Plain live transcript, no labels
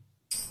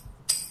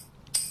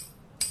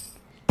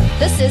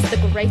This is The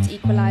Great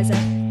Equalizer,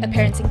 a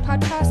parenting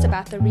podcast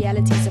about the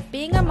realities of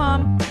being a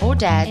mom or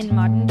dad in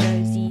modern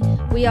Jersey.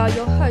 We are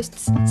your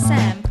hosts,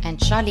 Sam and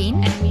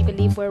Charlene, and we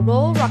believe we're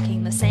all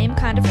rocking the same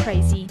kind of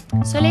crazy.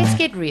 So let's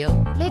get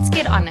real, let's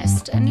get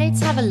honest, and let's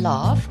have a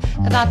laugh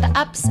about the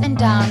ups and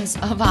downs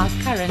of our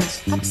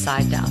current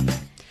upside down.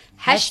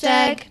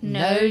 Hashtag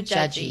no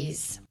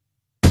judgies.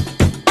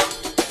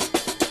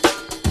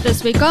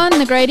 This week on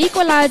The Great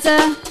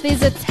Equalizer,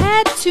 there's a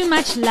tad too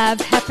much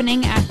love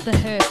happening at the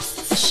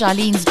Herbsts.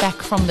 Charlene's back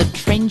from the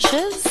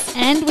trenches.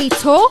 And we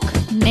talk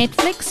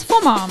Netflix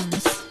for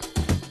moms.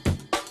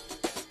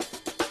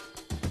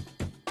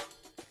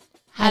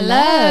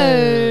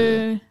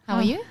 Hello. How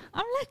are you?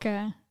 I'm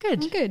lekker.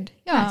 Good. I'm good.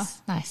 Yeah.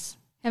 Nice.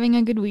 Having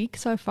a good week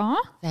so far.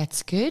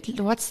 That's good.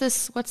 What's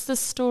this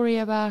story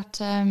about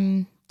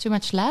too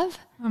much love?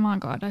 Oh my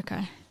God,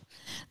 okay.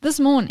 This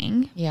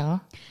morning, Yeah.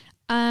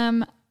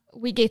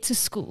 we get to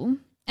school.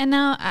 And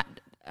now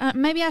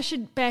maybe I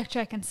should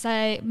backtrack and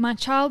say my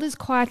child is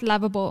quite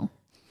lovable.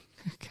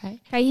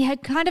 Okay. He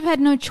had kind of had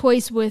no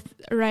choice with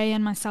Ray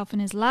and myself in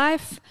his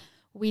life.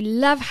 We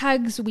love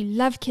hugs. We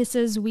love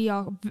kisses. We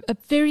are a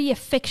very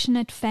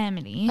affectionate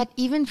family. But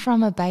even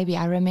from a baby,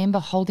 I remember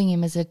holding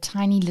him as a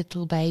tiny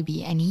little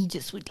baby, and he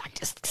just would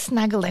just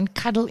snuggle and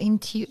cuddle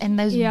into you, and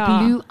those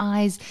blue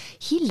eyes.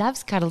 He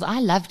loves cuddles.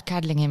 I loved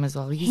cuddling him as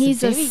well.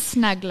 He's a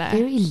snuggler.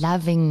 Very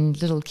loving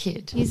little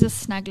kid. He's a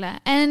snuggler.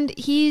 And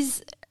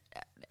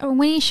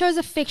when he shows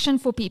affection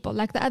for people,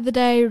 like the other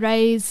day,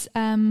 Ray's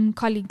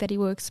colleague that he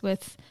works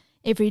with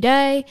every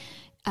day,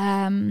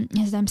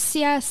 his name's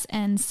Sias,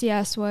 and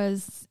Sias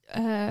was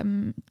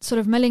sort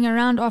of milling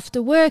around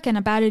after work and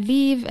about to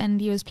leave,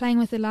 and he was playing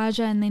with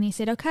Elijah, and then he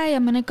said, okay,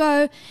 I'm going to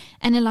go,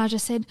 and Elijah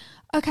said,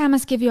 okay, I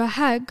must give you a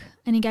hug,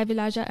 and he gave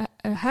Elijah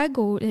a hug,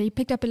 or he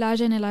picked up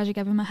Elijah and Elijah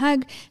gave him a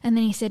hug, and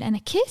then he said, and a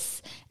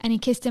kiss, and he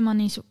kissed him on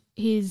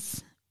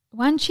his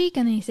one cheek,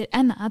 and then he said,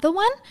 and the other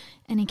one,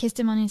 and he kissed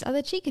him on his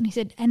other cheek, and he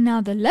said, and now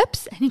the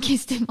lips, and he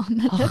kissed him on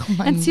the lips,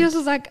 and Sias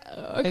was like,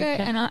 okay.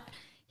 And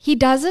he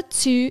does it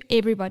to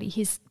everybody,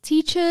 his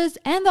teachers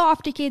and the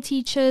aftercare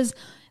teachers,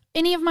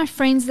 any of my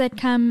friends that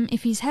come.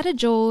 If he's had a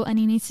jaw and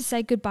he needs to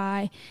say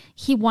goodbye,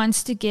 he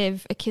wants to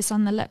give a kiss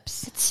on the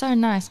lips. It's so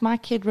nice. My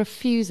kid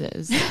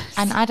refuses,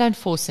 and I don't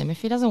force him.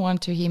 If he doesn't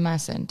want to, he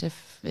mustn't.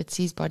 If it's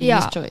his body,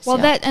 his choice. Well,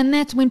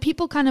 that's when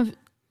people kind of,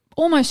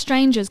 almost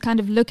strangers, kind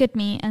of look at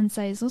me and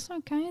say, is this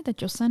okay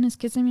that your son is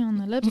kissing me on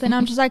the lips? And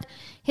I'm just like,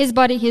 his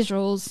body, his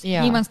rules.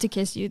 Yeah. He wants to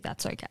kiss you.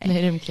 That's okay.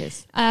 Let him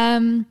kiss.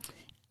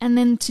 And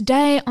then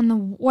today on the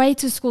way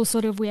to school,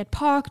 we had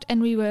parked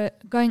and we were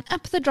going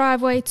up the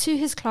driveway to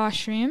his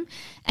classroom,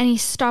 and he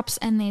stops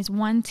and there's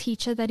one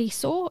teacher that he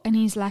saw, and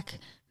he's like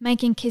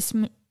making kiss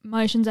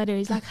motions at her.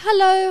 He's like,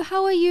 hello,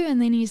 how are you?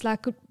 And then he's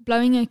like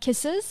blowing her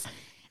kisses.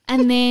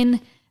 And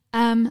then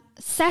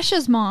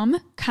Sasha's mom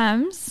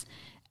comes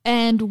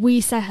and we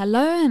say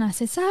hello, and I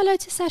said, say hello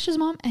to Sasha's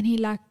mom. And he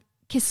like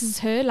kisses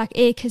her, like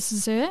air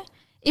kisses her.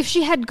 If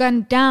she had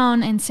gone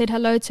down and said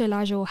hello to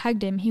Elijah or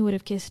hugged him, he would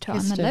have kissed her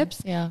on the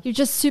lips. Yeah. He was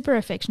just super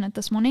affectionate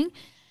this morning.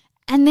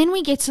 And then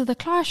we get to the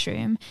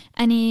classroom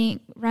and he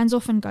runs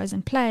off and goes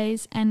and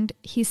plays. And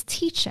his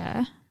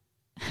teacher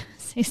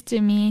says to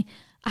me,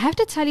 I have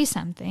to tell you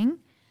something.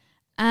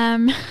 Oh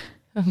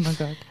my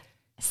God.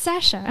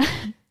 Sasha,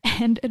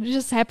 and it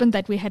just happened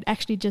that we had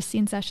actually just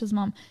seen Sasha's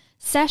mom.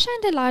 Sasha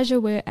and Elijah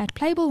were at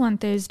Playbill one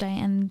Thursday,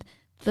 and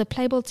the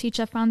Playbill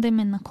teacher found them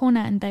in the corner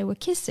and they were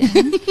kissing.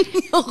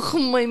 Oh,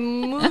 my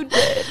mood.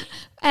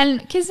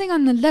 And kissing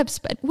on the lips,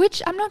 but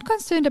which I'm not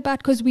concerned about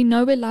because we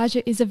know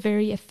Elijah is a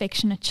very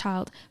affectionate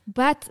child.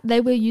 But they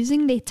were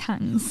using their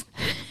tongues.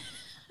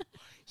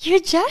 You're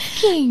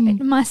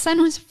joking. My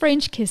son was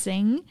French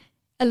kissing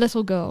a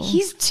little girl.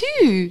 He's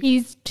 2.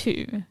 He's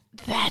 2.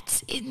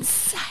 That's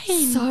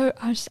insane. So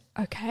I was,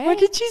 okay. What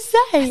did you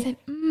say? I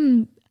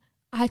said,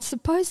 I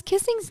suppose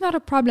kissing's not a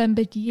problem,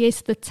 but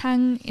yes, the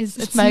tongue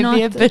is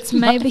maybe a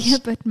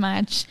bit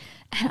much.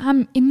 And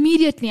I'm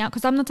immediately out,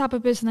 because I'm the type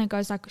of person that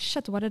goes like,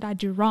 shit, what did I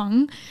do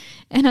wrong?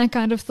 And I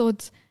kind of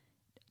thought,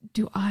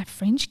 do I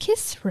French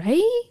kiss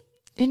Ray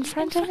in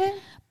front of him?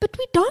 But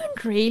we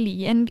don't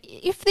really. And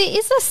if there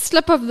is a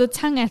slip of the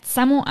tongue at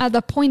some or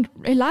other point,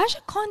 Elijah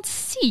can't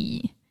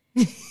see.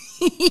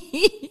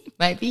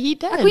 Maybe he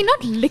does. Like, we're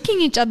not licking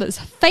each other's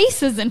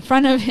faces in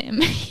front of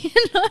him. You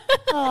know?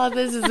 Oh,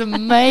 this is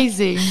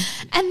amazing.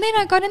 And then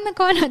I got in the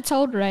car and I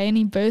told Ray, and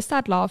he burst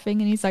out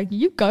laughing and he's like,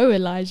 you go,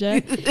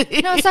 Elijah.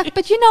 And I was like,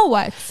 but you know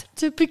what?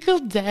 Typical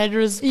dad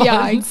response.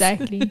 Yeah,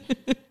 exactly.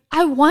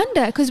 I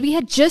wonder, because we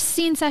had just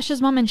seen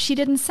Sasha's mom and she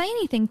didn't say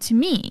anything to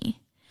me.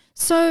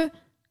 So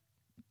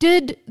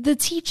did the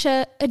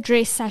teacher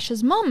address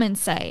Sasha's mom and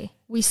say,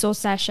 we saw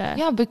Sasha?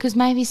 Yeah, because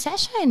maybe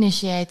Sasha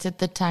initiated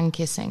the tongue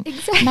kissing.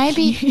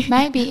 Exactly.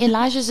 Maybe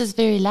Elijah's is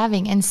very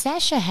loving, and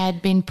Sasha had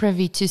been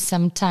privy to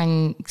some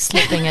tongue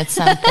slipping at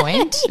some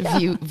point,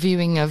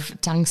 viewing of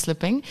tongue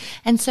slipping.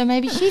 And so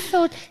maybe she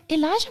thought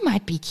Elijah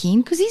might be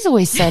keen because he's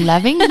always so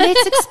loving.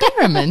 Let's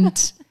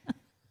experiment.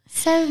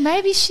 So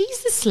maybe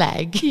she's the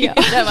slag. Yeah.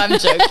 No, I'm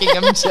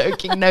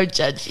joking. No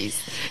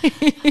judges.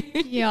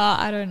 Yeah,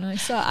 I don't know.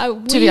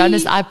 So to be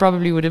honest, I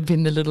probably would have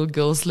been the little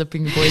girl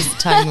slipping the boy's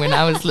tongue when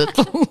I was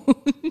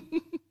little.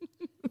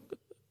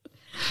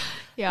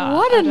 Yeah,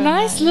 what a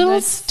nice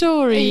little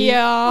story.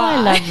 Yeah.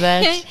 I love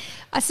that.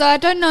 So I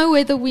don't know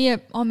whether we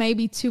are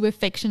maybe too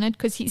affectionate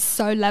because he's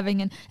so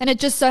loving. And it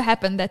just so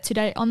happened that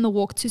today on the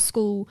walk to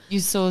school, you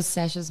saw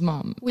Sasha's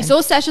mom. We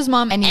saw Sasha's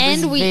mom and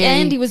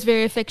he was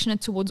very affectionate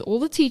towards all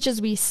the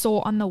teachers we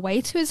saw on the way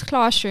to his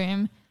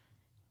classroom.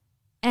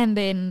 And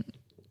then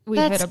we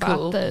heard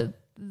about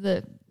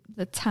the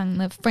tongue,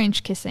 the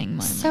French kissing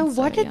moment. So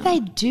what did they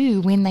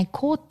do when they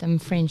caught them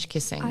French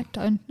kissing? I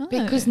don't know.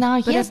 Because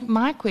now here's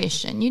my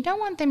question. You don't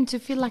want them to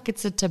feel like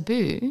it's a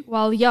taboo.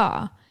 Well,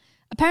 yeah.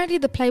 Apparently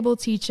the Playboy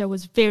teacher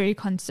was very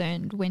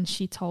concerned when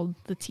she told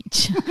the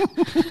teacher.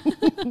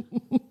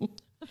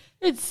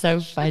 It's so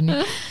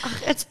funny.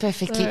 It's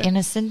perfectly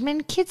innocent.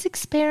 Man, kids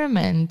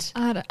experiment.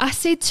 I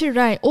said to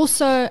Ray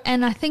also,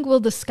 and I think we'll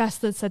discuss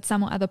this at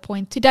some other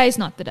point. Today's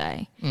not the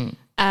day.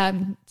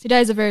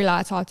 Today's a very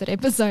light-hearted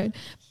episode.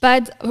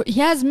 But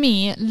here's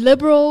me,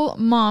 liberal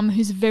mom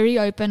who's very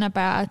open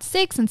about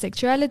sex and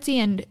sexuality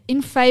and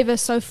in favor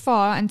so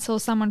far until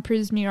someone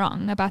proves me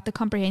wrong about the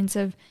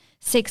comprehensive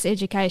sex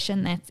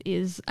education that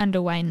is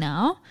underway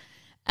now.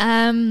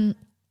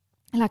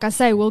 Like I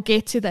say, we'll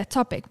get to that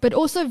topic, but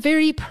also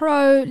very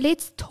pro,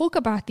 let's talk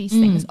about these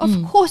things.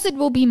 Of course it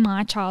will be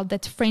my child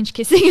that's French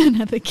kissing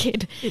another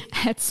kid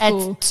at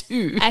school.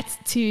 At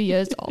 2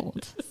 years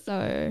old.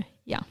 So,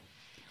 yeah.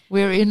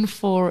 We're in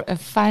for a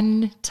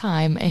fun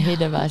time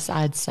ahead of us,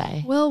 I'd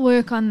say. We'll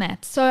work on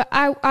that. So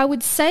I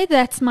would say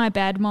that's my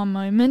bad mom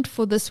moment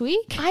for this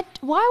week.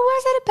 Why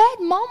was it a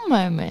bad mom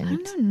moment?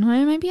 I don't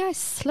know. Maybe I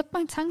slipped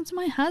my tongue to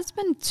my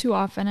husband too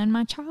often and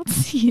my child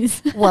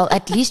sees. Well,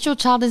 at least your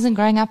child isn't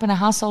growing up in a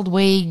household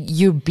where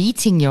you're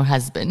beating your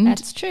husband.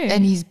 That's true.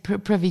 And he's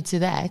privy to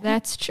that.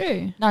 That's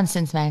true.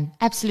 Nonsense, man.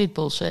 Absolute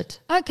bullshit.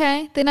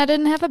 Okay. Then I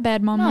didn't have a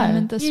bad mom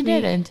moment this week. You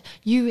didn't.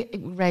 You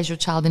raise your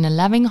child in a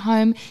loving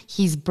home.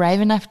 He's brave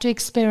enough to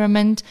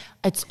experiment.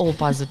 It's all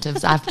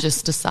positives. I've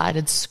just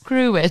decided,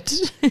 screw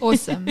it.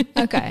 Awesome.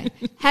 Okay.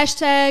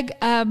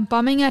 Hashtag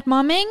bombing at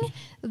momming.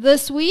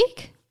 This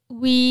week,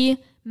 we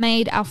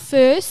made our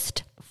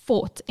first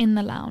fort in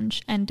the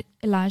lounge and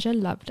Elijah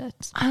loved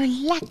it. Oh,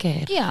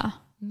 lekker. Yeah.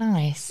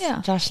 Nice.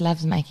 Yeah. Josh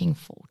loves making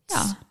forts.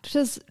 Yeah. It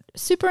was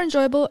super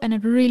enjoyable and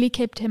it really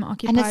kept him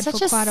occupied and it's such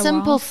for quite a a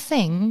simple while.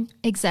 thing.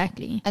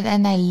 Exactly.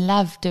 And they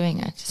love doing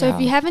it. So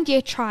if you haven't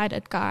yet tried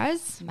it,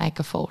 guys. Make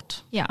a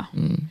fort. Yeah.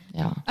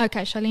 Yeah.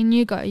 Okay, Charlene,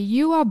 you go.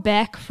 You are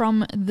back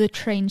from the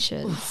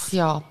trenches.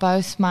 Yeah,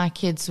 both my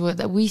kids were.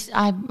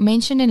 I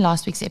mentioned in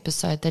last week's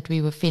episode that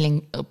we were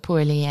feeling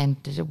poorly and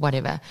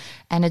whatever,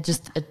 and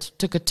it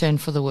took a turn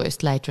for the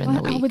worst later in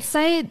the week. I would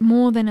say it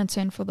more than a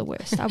turn for the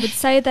worst. I would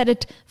say that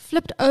it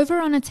flipped over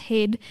on its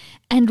head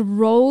and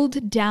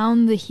rolled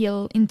down the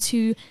hill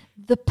into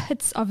the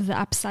pits of the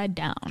upside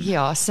down.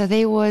 Yeah, so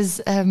there was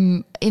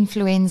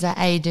influenza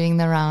A doing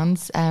the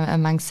rounds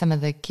amongst some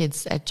of the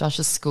kids at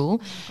Josh's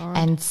school.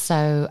 And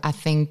so I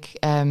think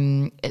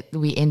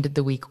we ended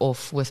the week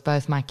off with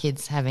both my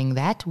kids having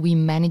that. We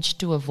managed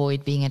to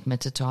avoid being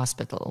admitted to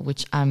hospital,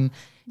 which I'm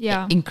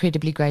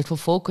incredibly grateful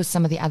for, because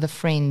some of the other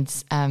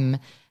friends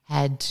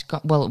had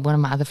got, one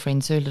of my other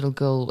friends, her little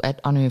girl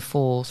on her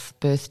 4th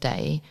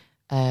birthday,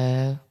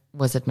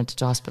 was admitted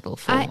to hospital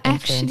for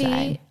influenza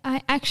A.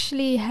 I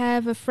actually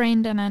have a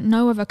friend and I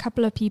know of a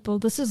couple of people.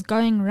 This is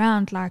going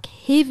around like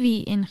heavy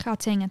in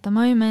Gauteng at the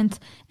moment,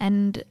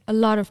 and a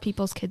lot of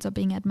people's kids are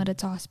being admitted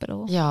to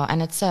hospital. Yeah,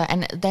 and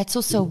and that's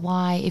also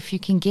why if you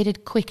can get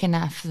it quick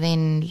enough,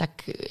 then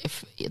like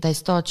if they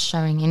start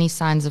showing any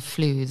signs of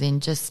flu, then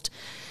just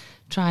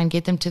try and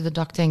get them to the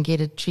doctor and get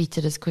it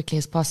treated as quickly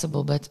as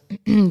possible. But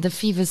the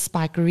fevers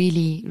spike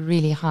really,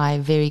 really high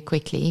very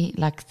quickly,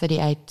 like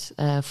 38,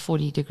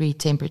 40 degree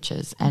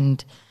temperatures.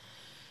 And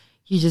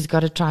you just got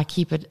to try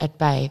keep it at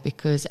bay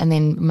and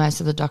then most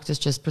of the doctors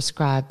just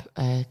prescribe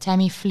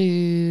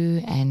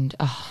Tamiflu and...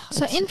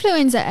 so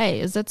influenza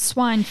A, is it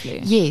swine flu?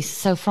 Yes.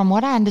 So from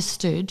what I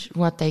understood,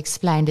 what they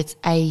explained, it's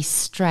a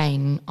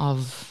strain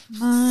of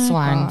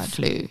swine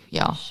flu.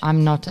 Yeah.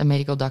 I'm not a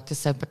medical doctor,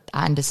 but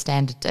I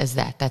understand it as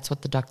that. That's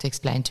what the doctor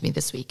explained to me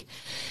this week.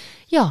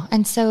 Yeah,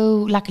 and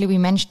so luckily we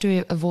managed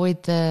to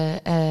avoid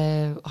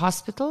the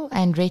hospital,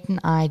 and Rhett and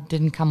I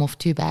didn't come off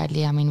too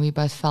badly. I mean, we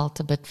both felt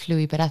a bit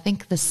fluey, but I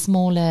think the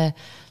smaller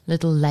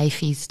little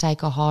Lafies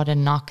take a harder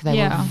knock. They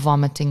were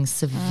vomiting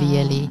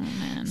severely,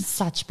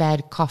 such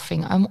bad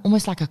coughing,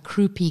 almost like a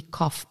croupy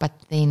cough, but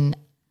then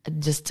it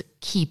just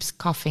keeps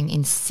coughing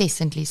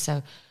incessantly.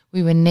 So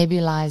we were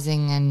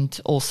nebulizing and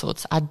all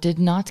sorts. I did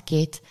not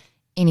get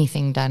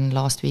anything done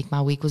last week.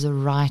 My week was a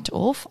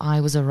write-off.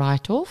 I was a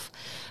write-off.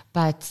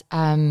 But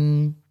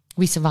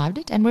we survived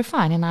it and we're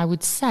fine. And I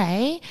would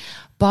say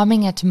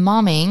bombing at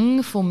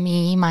momming, for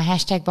me, my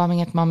hashtag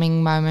bombing at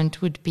momming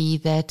moment would be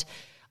that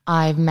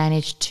I've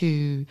managed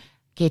to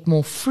get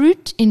more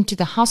fruit into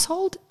the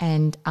household,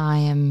 and I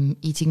am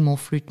eating more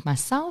fruit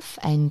myself,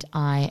 and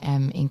I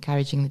am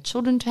encouraging the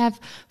children to have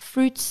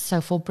fruits.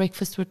 So for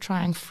breakfast, we're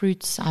trying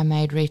fruits. I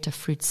made Rhett a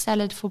fruit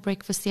salad for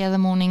breakfast the other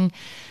morning.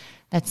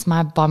 That's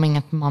my bombing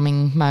at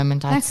momming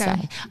moment, I'd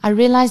say. I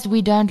realized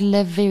we don't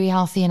live very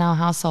healthy in our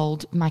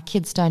household. My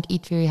kids don't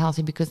eat very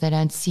healthy because they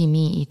don't see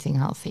me eating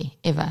healthy,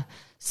 ever.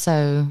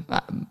 So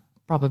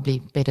probably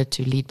better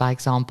to lead by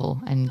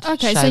example and so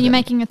them. You're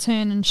making a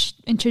turn and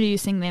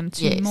introducing them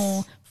to Yes.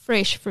 more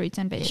fresh fruits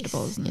and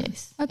vegetables.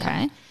 Yes.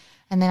 Okay. Yeah.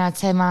 And then I'd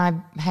say my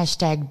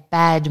hashtag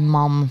bad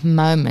mom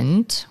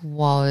moment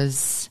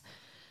was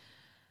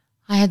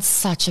I had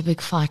such a big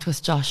fight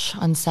with Josh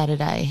on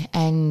Saturday,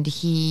 and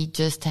he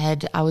just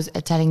had, I was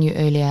telling you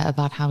earlier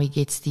about how he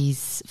gets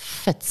these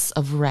fits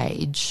of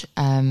rage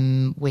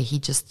where he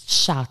just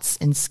shouts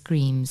and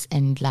screams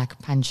and like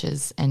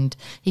punches, and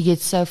he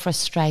gets so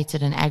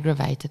frustrated and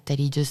aggravated that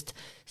he just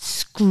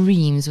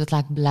screams with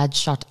like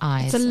bloodshot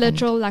eyes. It's a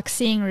literal like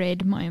seeing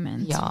red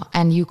moment. Yeah,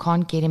 and you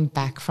can't get him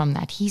back from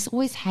that. He's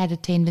always had a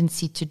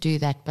tendency to do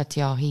that, but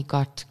yeah, he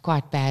got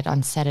quite bad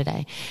on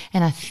Saturday.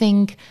 And I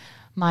think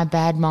my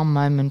bad mom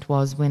moment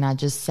was when I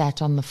just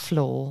sat on the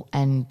floor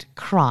and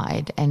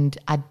cried, and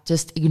I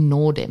just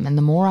ignored him. And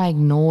the more I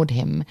ignored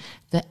him,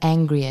 the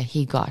angrier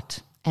he got.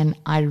 And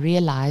I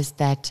realized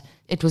that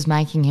it was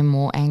making him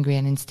more angry.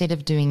 And instead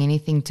of doing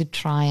anything to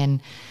try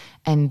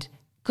and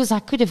because I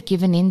could have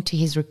given in to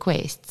his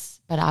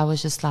requests, but I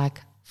was just like,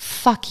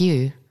 fuck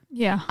you.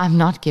 Yeah. I'm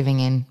not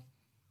giving in.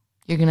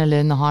 You're going to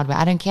learn the hard way.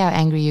 I don't care how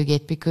angry you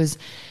get, because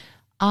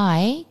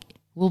I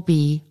will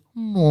be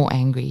more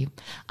angry.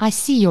 I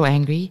see you're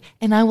angry,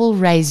 and I will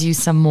raise you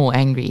some more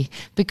angry,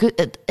 because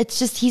it's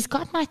just, he's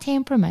got my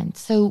temperament.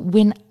 So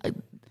when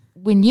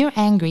you're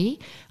angry,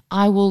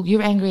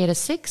 you're angry at a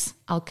 6,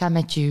 I'll come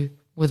at you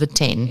with a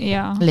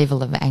 10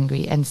 level of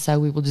angry. And so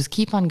we will just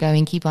keep on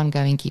going.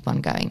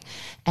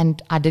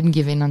 And I didn't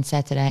give in on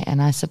Saturday,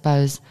 and I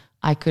suppose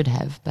I could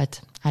have,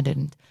 but I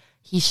didn't.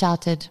 He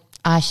shouted,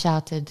 I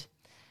shouted,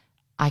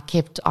 I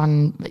kept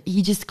on,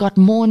 he just got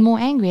more and more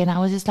angry, and I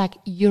was just like,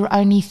 you're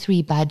only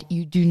 3, bud.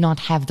 You do not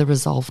have the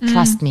resolve.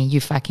 Trust me, you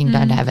fucking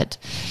don't have it.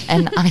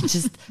 And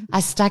I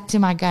stuck to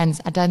my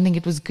guns. I don't think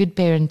it was good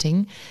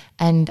parenting,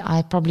 and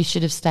I probably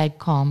should have stayed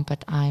calm,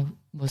 but I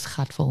was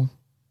gutful.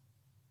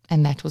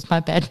 And that was my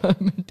bad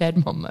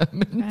mom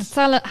moment.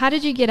 So how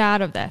did you get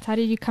out of that? How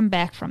did you come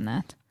back from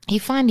that? He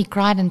finally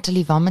cried until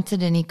he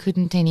vomited, and he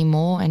couldn't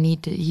anymore, and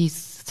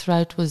his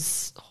throat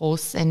was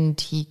hoarse, and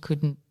he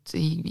couldn't.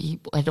 He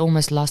had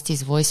almost lost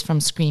his voice from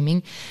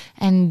screaming,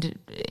 and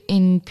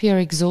in pure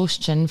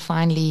exhaustion,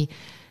 finally,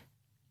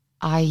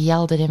 I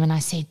yelled at him and I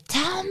said,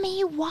 "Tell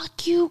me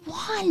what you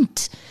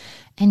want."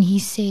 And he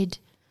said,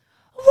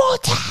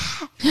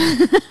 "Water."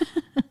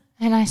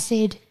 And I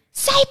said,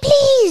 "Say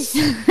please."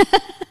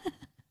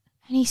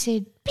 And he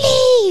said,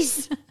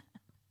 "Please."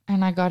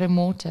 And I got him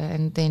water,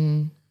 and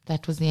then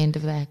that was the end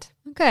of that.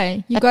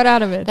 Okay, you got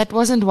out of it. That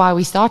wasn't why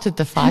we started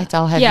the fight,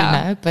 I'll have you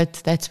know, but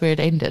that's where it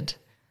ended.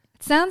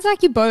 It sounds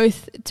like you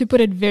both, to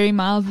put it very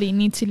mildly,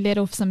 need to let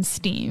off some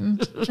steam.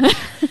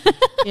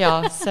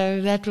 Yeah,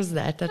 so that was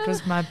that. That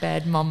was my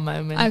bad mom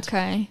moment.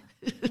 Okay.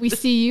 We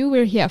see you.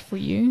 We're here for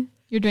you.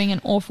 You're doing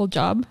an awful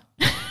job.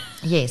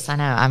 Yes, I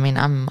know. I mean,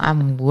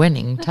 I'm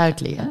winning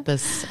totally at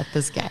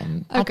this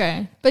game.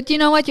 Okay. But you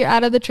know what? You're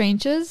out of the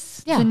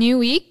trenches. Yeah. It's a new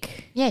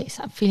week. Yes,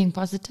 I'm feeling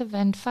positive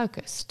and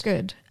focused.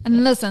 Good.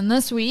 And listen,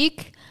 this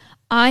week,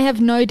 I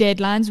have no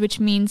deadlines, which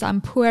means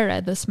I'm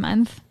poorer this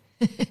month.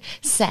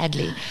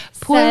 Sadly.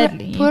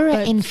 Poorer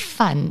in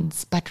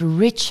funds, but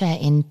richer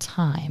in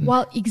time.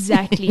 Well,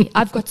 exactly.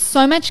 I've got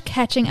so much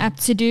catching up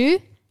to do,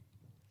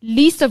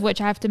 least of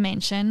which I have to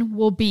mention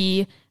will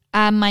be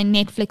my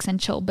Netflix and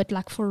chill, but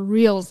like for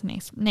reals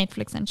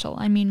Netflix and chill.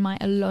 I mean my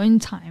alone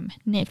time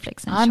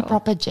Netflix and chill. I'm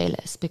proper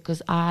jealous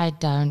because I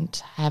don't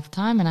have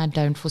time, and I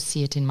don't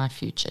foresee it in my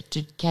future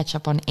to catch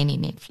up on any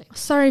Netflix.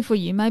 Sorry for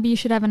you. Maybe you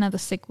should have another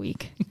sick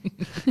week.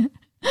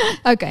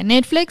 Okay,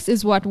 Netflix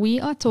is what we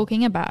are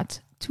talking about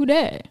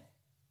today.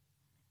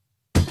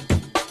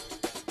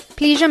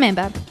 Please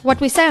remember, what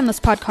we say on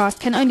this podcast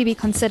can only be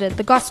considered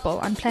the gospel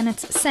on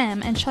planets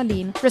Sam and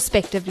Charlene,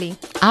 respectively.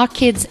 Our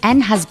kids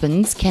and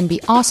husbands can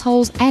be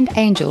assholes and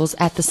angels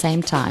at the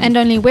same time. And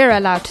only we're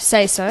allowed to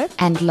say so.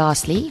 And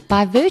lastly,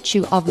 by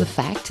virtue of the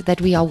fact that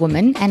we are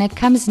women and it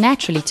comes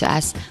naturally to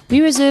us,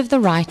 we reserve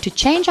the right to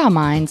change our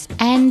minds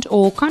and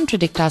or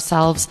contradict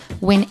ourselves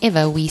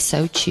whenever we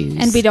so choose.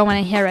 And we don't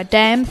want to hear a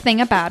damn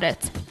thing about it.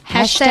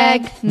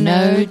 Hashtag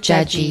no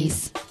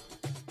judgies.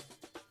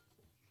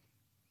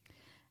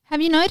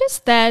 Have you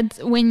noticed that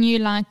when you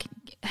like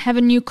have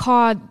a new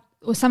car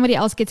or somebody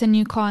else gets a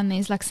new car and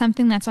there's like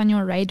something that's on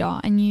your radar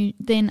and you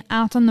then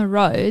out on the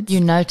road, you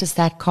notice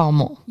that car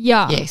more?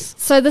 Yeah. Yes.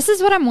 So this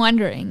is what I'm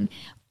wondering.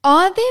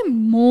 Are there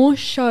more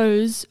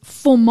shows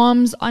for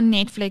moms on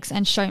Netflix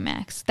and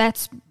Showmax?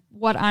 That's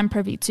what I'm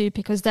privy to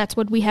because that's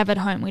what we have at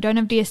home. We don't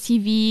have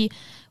DSTV.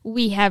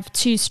 We have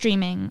 2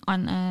 streaming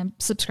on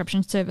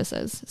subscription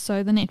services.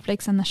 So the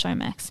Netflix and the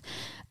Showmax.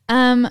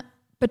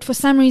 But for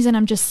some reason,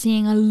 I'm just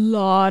seeing a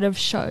lot of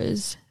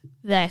shows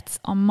that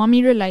are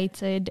mommy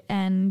related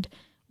and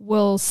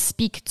will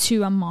speak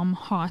to a mom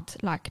heart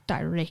like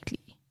directly.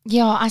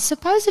 Yeah, I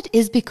suppose it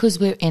is because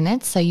we're in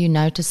it, so you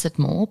notice it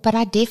more. But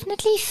I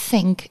definitely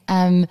think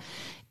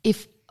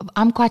if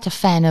I'm quite a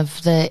fan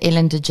of the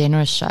Ellen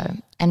DeGeneres show,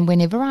 and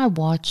whenever I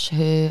watch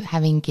her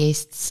having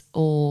guests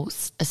or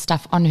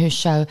stuff on her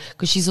show,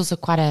 because she's also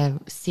quite a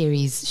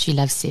series, she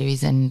loves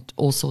series and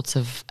all sorts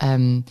of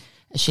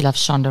she loves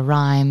Shonda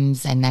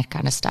Rhimes and that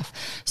kind of stuff.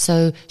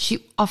 So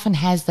she often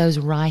has those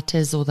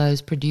writers or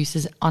those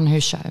producers on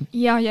her show.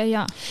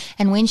 Yeah.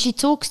 And when she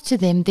talks to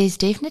them, there's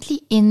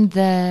definitely in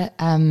the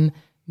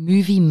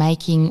movie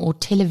making or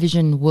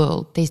television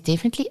world, there's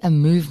definitely a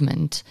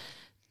movement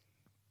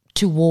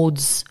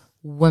towards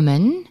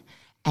women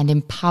and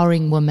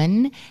empowering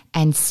women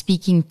and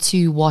speaking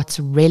to what's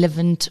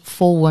relevant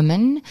for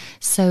women.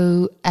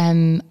 So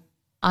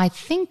I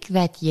think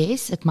that,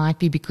 yes, it might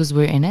be because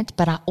we're in it,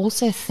 but I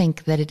also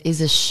think that it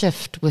is a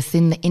shift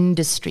within the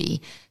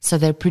industry. So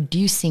they're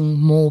producing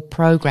more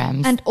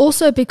programs. And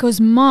also because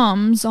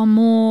moms are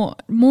more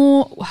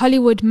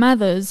Hollywood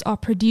mothers are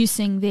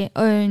producing their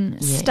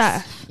own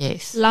stuff.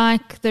 Yes.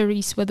 Like the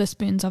Reese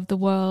Witherspoons of the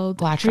world,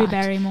 Quite Drew right.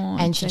 Barrymore.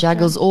 And she etc.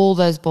 juggles all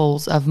those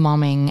balls of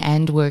momming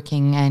and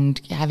working and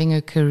having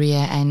her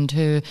career and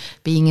her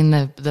being in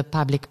the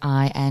public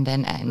eye and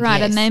Right,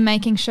 yes. and they're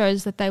making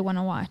shows that they want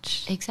to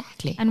watch.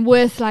 Exactly. And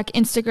with like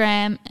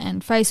Instagram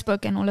and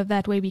Facebook and all of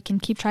that, where we can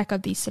keep track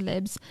of these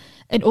celebs,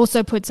 it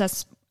also puts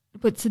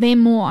them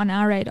more on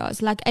our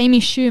radars. Like Amy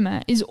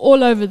Schumer is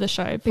all over the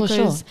show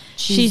because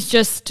she's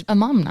just a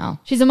mom now.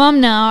 She's a mom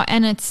now,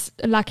 and it's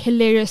like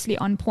hilariously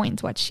on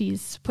point what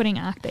she's putting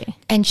out there.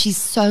 And she's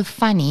so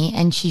funny,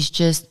 and she's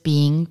just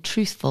being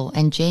truthful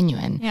and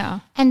genuine.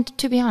 Yeah. And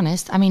to be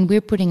honest, I mean, we're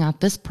putting out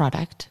this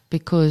product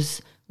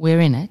because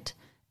we're in it.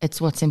 It's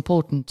what's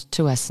important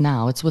to us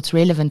now. It's what's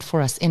relevant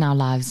for us in our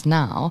lives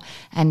now.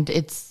 And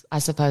it's, I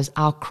suppose,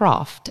 our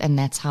craft. And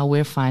that's how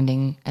we're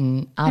finding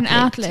an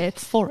outlet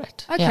for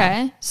it. Okay.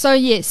 Yeah. So,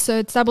 yes, so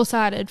it's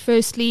double-sided.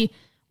 Firstly,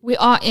 we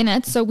are in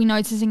it, so we're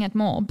noticing it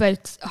more.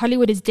 But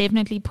Hollywood is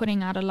definitely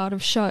putting out a lot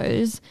of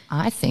shows.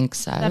 I think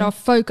so. That are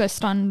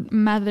focused on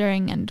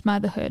mothering and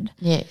motherhood.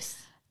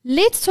 Yes.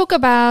 Let's talk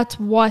about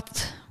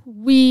what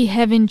we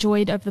have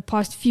enjoyed over the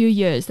past few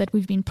years that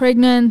we've been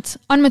pregnant,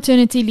 on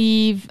maternity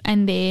leave,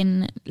 and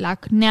then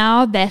like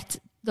now that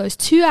those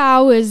 2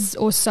 hours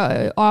or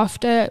so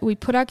after we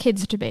put our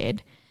kids to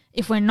bed,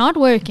 if we're not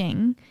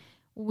working,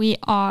 we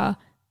are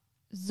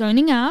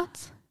zoning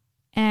out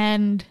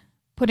and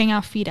putting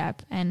our feet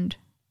up and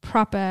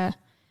proper.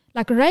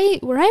 Like Ray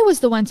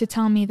was the one to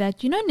tell me that,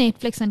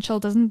 Netflix and chill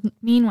doesn't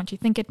mean what you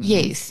think it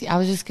means. Yes, I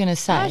was just going to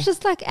say. I was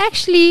just like,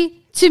 actually,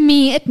 to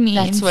me, it means.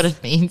 That's what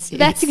it means. Yes.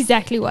 That's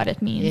exactly what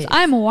it means. Yes.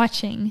 I'm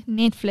watching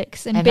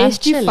Netflix and I'm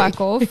best you chilling.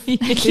 fuck off.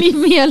 Leave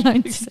me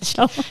alone to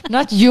chill.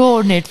 Not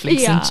your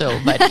Netflix Yeah. and chill,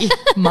 but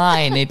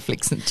my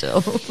Netflix and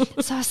chill.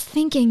 So I was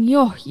thinking,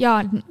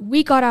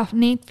 we got our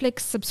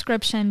Netflix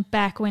subscription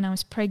back when I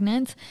was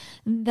pregnant.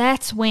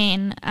 That's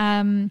when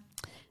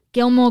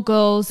Gilmore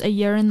Girls, A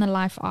Year in the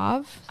Life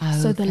of. Oh,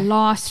 so the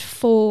last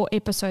 4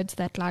 episodes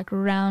that like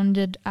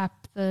rounded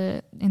up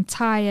the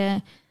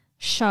entire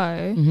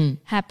show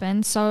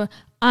happened. So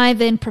I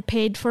then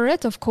prepared for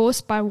it, of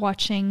course, by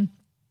watching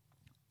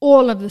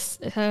all of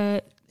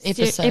the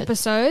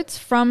episodes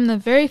from the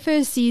very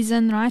first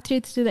season right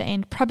through to the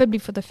end, probably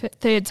for the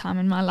third time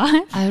in my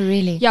life. Oh,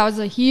 really? Yeah,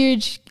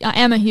 I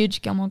am a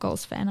huge Gilmore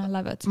Girls fan. I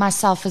love it.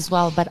 Myself as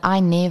well, but I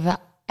never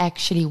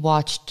actually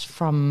watched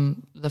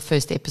from the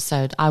first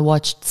episode. I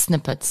watched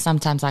snippets.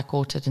 Sometimes I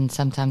caught it and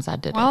sometimes I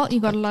didn't. Well, you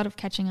got a lot of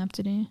catching up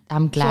to do.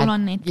 I'm glad. It's all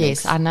on Netflix.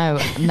 Yes, I know.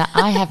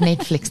 I have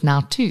Netflix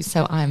now too,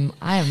 so I am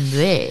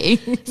there.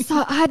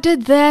 So I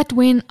did that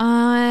when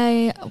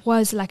I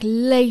was like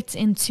late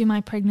into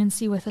my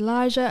pregnancy with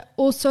Elijah.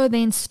 Also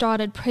then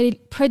started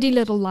Pretty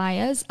Little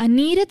Liars. I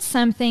needed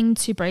something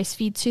to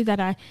breastfeed to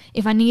that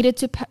if I needed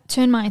to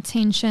turn my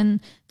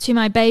attention to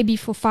my baby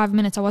for 5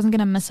 minutes, I wasn't going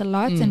to miss a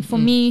lot. And for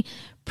me,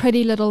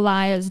 Pretty Little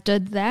Liars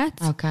did that.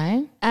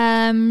 Okay.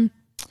 I mean,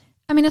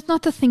 it's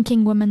not the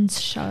thinking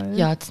woman's show.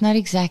 Yeah, it's not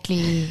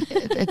exactly,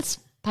 it's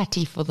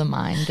putty for the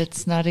mind.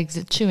 It's not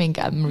chewing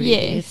gum, really.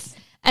 Yes.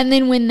 And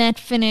then when that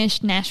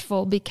finished,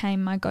 Nashville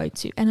became my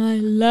go-to. And I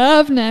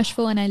love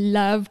Nashville and I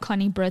love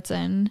Connie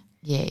Britton.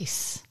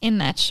 Yes. In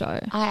that show.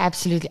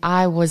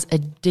 I was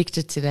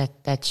addicted to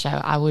that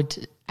show. I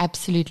would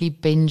absolutely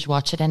binge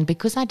watch it, and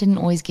because I didn't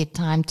always get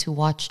time to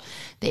watch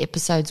the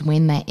episodes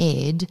when they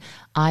aired,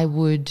 I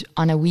would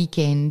on a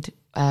weekend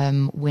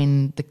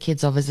when the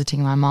kids are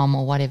visiting my mom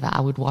or whatever,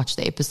 I would watch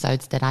the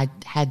episodes that I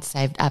had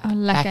saved up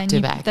back to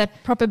back.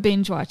 That proper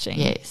binge watching.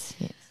 Yes.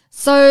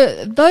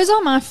 So those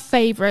are my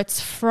favorites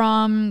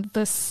from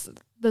this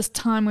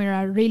time where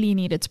I really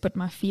needed to put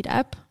my feet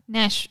up.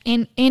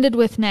 Ended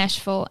with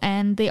Nashville,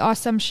 and there are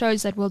some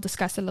shows that we'll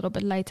discuss a little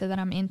bit later that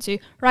I'm into.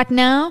 Right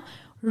now,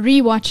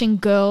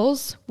 rewatching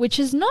Girls, which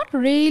is not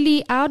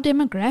really our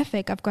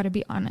demographic, I've got to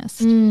be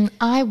honest.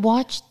 I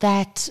watched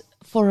that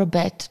for a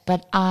bit,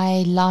 but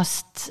I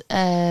lost.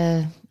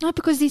 Not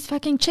because these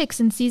fucking chicks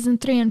in season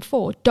 3 and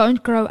 4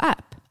 don't grow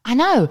up. I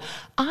know.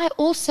 I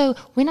also,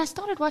 when I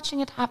started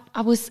watching it,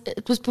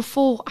 it was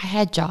before I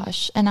had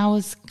Josh, and I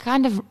was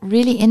kind of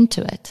really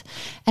into it.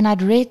 And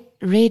I'd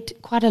read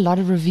quite a lot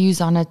of reviews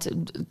on it,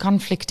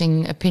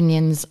 conflicting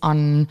opinions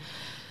on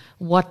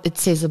what it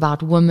says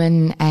about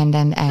women and.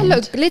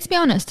 Look, let's be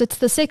honest, it's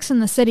the Sex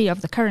and the City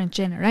of the current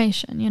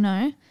generation, you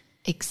know?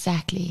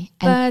 Exactly.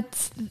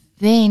 But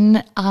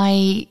then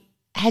I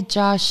had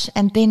Josh,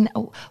 and then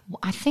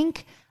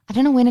I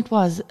don't know when it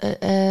was.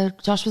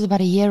 Josh was about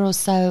a year or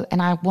so,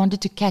 and I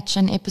wanted to catch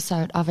an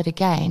episode of it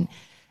again.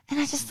 And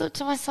I just thought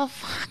to myself,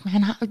 fuck,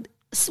 man,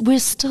 we're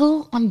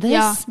still on this.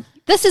 Yeah.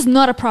 This is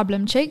not a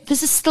problem, chick.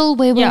 This is still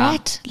where we're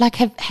at. Like,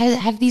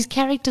 have these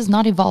characters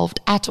not evolved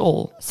at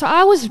all? So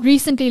I was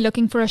recently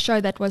looking for a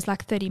show that was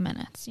like 30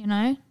 minutes, you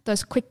know,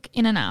 those quick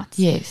in and outs.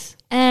 Yes.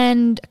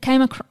 And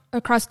came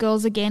across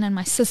Girls Again, and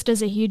my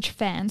sister's a huge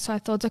fan. So I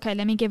thought, okay,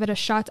 let me give it a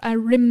shot. I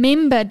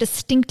remember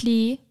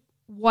distinctly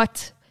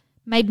what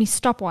made me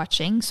stop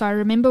watching. So I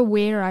remember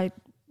where I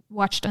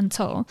watched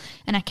until,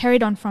 and I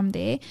carried on from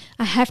there.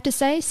 I have to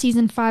say,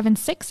 season 5 and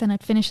 6, and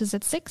it finishes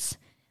at 6,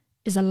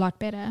 is a lot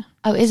better.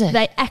 Oh, is it?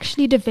 They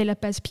actually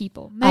develop as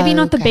people. Maybe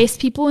not the best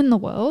people in the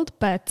world,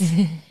 but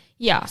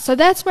yeah. So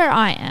that's where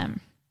I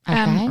am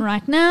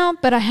right now.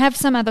 But I have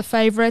some other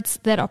favorites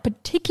that are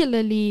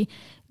particularly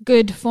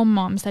good for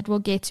moms that we'll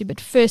get to. But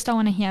first, I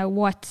want to hear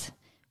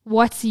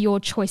what's your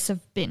choice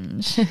of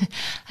binge?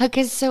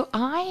 Okay, so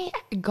I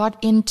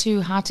got into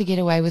How to Get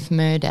Away with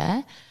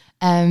Murder.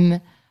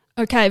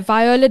 Okay,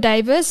 Viola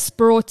Davis,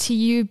 brought to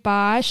you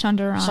by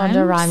Shonda Rhimes.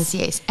 Shonda Rhimes,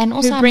 yes. And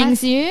also who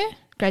brings you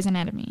Grey's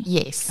Anatomy.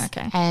 Yes.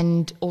 Okay.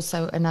 And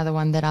also another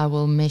one that I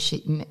will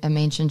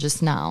mention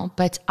just now.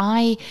 But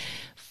I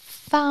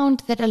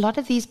found that a lot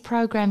of these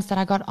programs that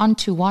I got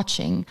onto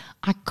watching,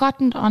 I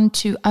gotten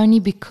onto only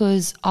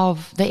because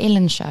of the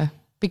Ellen Show.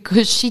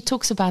 Because she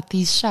talks about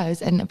these shows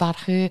and about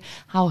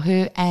how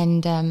her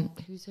and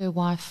who's her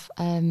wife?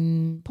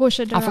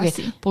 Portia de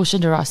Rossi. Portia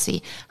de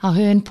Rossi. How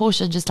her and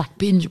Portia just like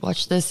binge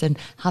watch this, and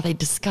how they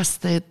discuss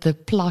the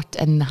plot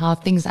and how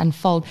things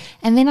unfold.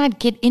 And then I'd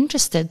get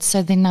interested,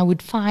 so then I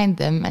would find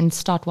them and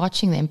start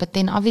watching them. But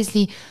then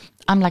obviously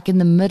I'm like in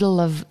the middle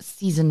of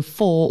season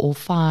 4 or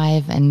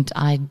 5, and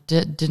I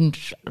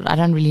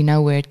don't really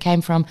know where it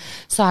came from.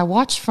 So I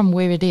watch from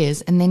where it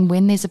is, and then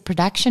when there's a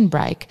production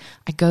break,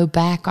 I go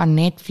back on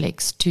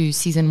Netflix to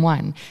season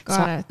 1.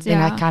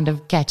 Then I kind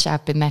of catch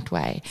up in that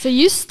way. So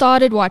you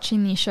started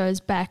watching these shows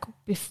back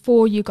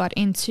before you got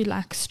into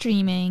like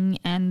streaming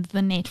and the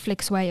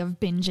Netflix way of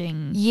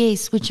binging.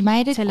 Yes, which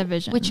made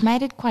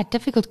it quite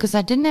difficult because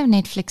I didn't have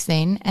Netflix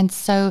then, and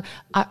so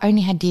I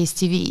only had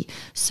DSTV.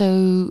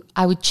 So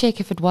I would check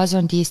if it was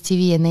on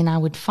DSTV, and then I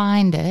would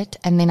find it,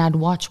 and then I'd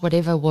watch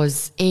whatever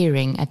was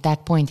airing at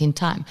that point in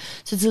time.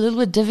 So it's a little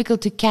bit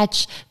difficult to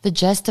catch the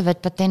gist of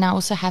it, but then I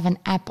also have an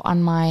app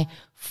on my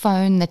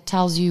phone that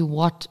tells you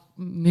what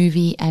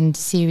movie and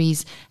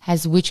series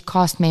has which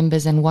cast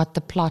members and what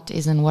the plot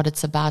is and what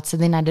it's about. So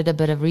then I did a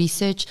bit of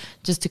research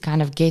just to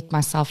kind of get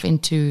myself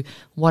into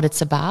what it's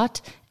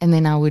about, and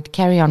then I would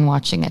carry on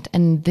watching it.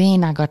 And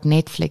then I got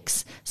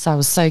Netflix, so I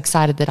was so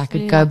excited that I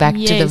could go back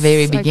to the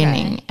very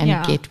beginning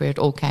and get where it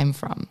all came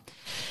from.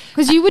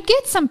 Because you would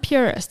get some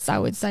purists, I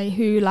would say,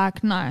 who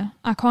like, no,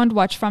 I can't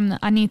watch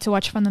I need to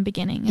watch from the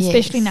beginning,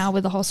 especially now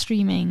with the whole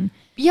streaming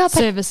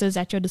services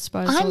at your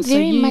disposal. I'm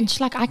very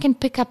much like, I can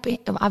pick up,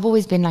 I've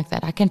always been like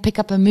that. I can pick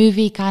up a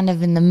movie kind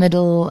of in the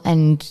middle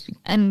and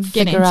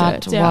figure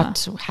out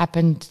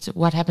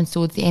what happens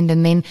towards the end.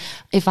 And then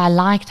if I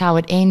liked how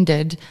it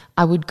ended,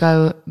 I would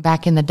go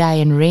back in the day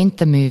and rent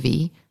the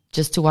movie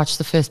just to watch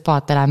the first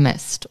part that I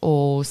missed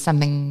or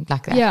something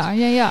like that.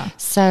 Yeah.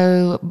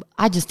 So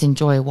I just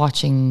enjoy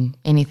watching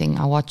anything.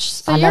 I love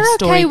storytelling.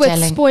 Okay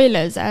with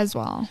spoilers as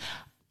well?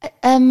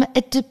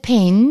 It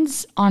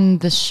depends on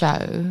the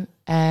show.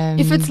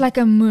 If it's like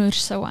a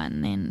moorse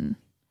one, then...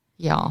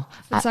 Yeah.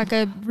 If it's like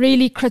a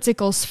really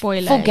critical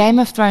spoiler. For Game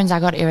of Thrones, I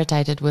got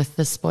irritated with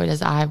the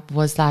spoilers. I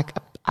was like...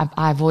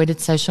 I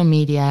avoided social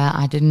media.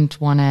 I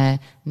didn't want to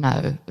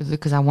know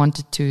because I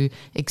wanted to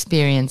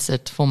experience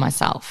it for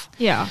myself.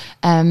 Yeah.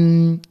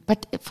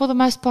 But for the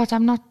most part,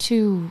 I'm not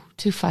too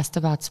fussed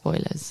about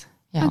spoilers.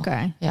 Yeah.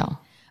 Okay. Yeah.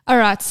 All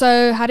right.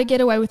 So How to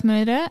Get Away with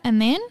Murder,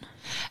 and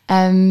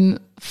then?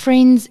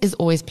 Friends is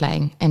always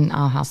playing in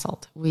our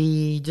household.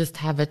 We just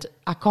have it.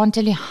 I can't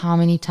tell you how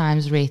many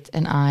times Rhett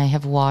and I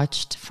have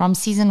watched from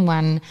season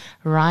 1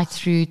 right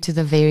through to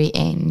the very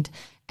end.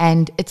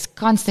 And it's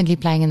constantly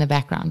playing in the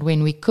background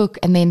when we cook.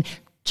 And then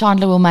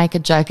Chandler will make a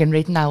joke, and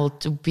Rhett and I will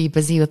be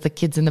busy with the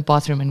kids in the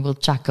bathroom, and we'll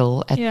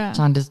chuckle at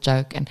Chandler's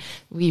joke. And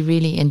we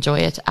really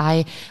enjoy it.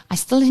 I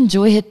still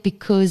enjoy it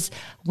because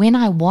when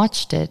I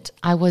watched it,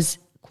 I was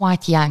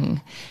quite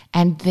young.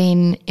 And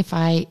then if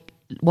I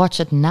watch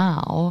it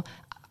now,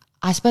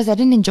 I suppose I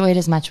didn't enjoy it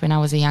as much when I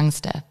was a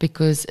youngster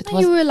because it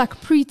was. You were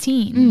like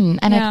preteen.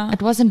 And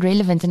it wasn't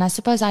relevant. And I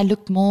suppose I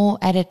looked more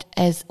at it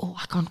as,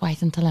 I can't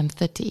wait until I'm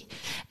 30.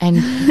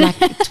 And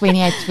like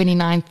 28,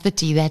 29,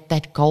 30,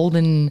 that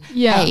golden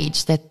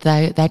age,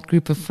 that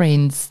group of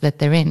friends that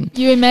they're in.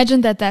 You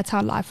imagine that's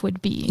how life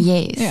would be.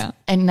 Yes. Yeah.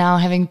 And now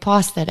having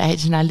passed that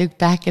age and I look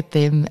back at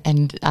them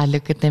and I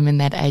look at them in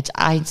that age,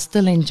 I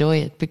still enjoy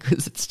it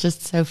because it's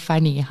just so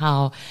funny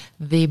how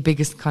their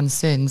biggest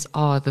concerns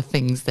are the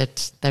things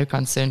that they're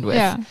concerned with.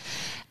 Yeah.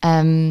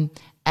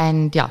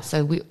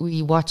 So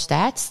we watch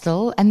that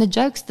still, and the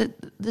jokes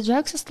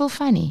are still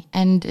funny,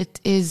 and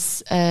it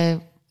is.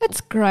 It's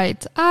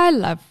great. I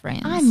love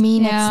Friends. I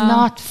mean, it's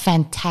not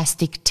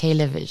fantastic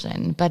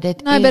television, but it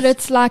is. No, but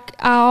it's like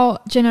our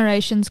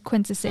generation's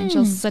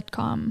quintessential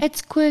sitcom.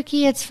 It's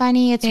quirky, it's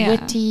funny, it's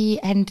witty,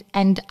 and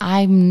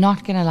I'm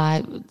not gonna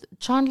lie,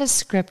 Chandler's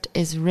script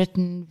is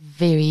written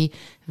very,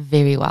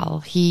 very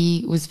well.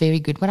 He was very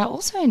good. What I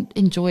also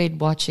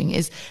enjoyed watching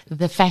is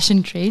the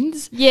fashion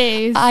trends.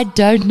 Yes. I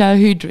don't know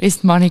who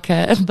dressed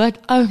Monica, but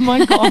oh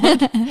my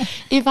God.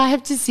 If I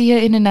have to see her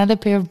in another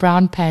pair of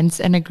brown pants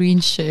and a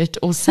green shirt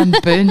or some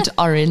burnt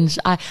orange,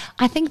 I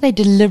think they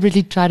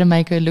deliberately try to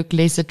make her look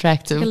less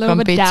attractive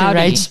compared to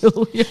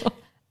Rachel.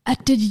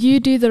 Did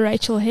you do the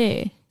Rachel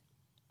hair?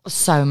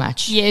 So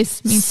much.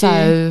 Yes, me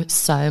too.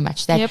 So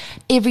much. That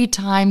every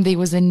time there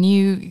was a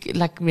new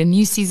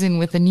season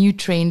with a new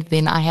trend,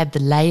 then I had the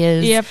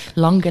layers,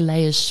 longer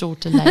layers,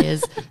 shorter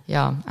layers.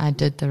 I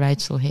did the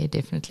Rachel hair,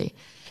 definitely.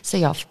 So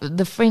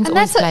the Friends and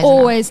that's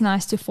always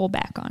nice to fall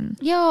back on.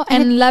 Yeah.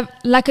 And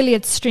luckily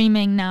it's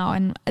streaming now.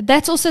 And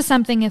that's also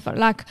something if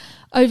like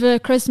over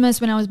Christmas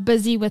when I was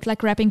busy with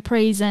like wrapping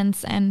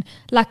presents and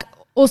like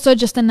also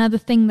just another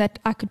thing that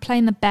I could play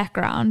in the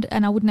background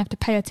and I wouldn't have to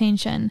pay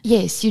attention.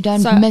 Yes, you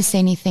don't miss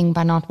anything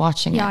by not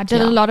watching it. I did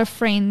a lot of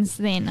Friends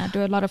then. I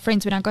do a lot of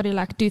Friends when I got to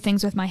like do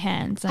things with my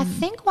hands. I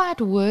think why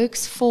it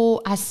works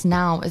for us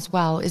now as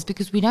well is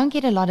because we don't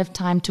get a lot of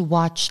time to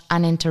watch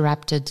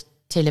uninterrupted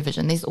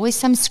television. There's always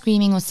some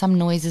screaming or some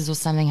noises or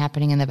something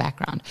happening in the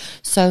background.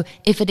 So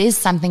if it is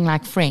something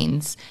like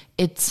Friends,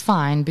 it's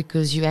fine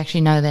because you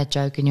actually know that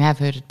joke and you have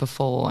heard it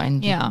before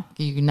and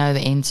you know the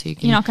end. So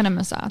you're not going to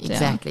miss out.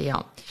 Exactly,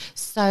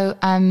 So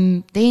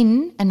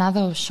then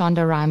another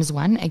Shonda Rhimes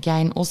one,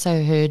 again,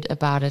 also heard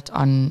about it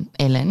on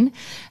Ellen.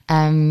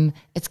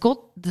 It's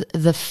called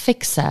The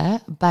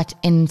Fixer, but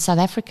in South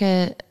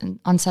Africa,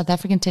 on South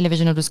African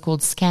television, it was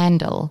called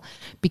Scandal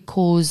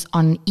because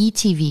on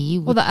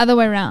ETV... Well, the other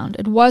way around.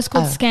 It was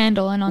called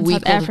Scandal and on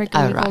South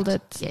Africa we called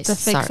it The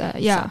Fixer.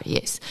 Sorry,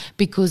 yes.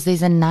 Because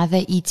there's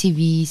another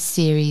ETV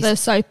series. The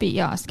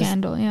soapy,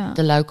 Scandal,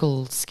 The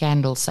local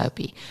Scandal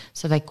soapy.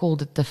 So they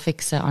called it The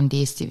Fixer on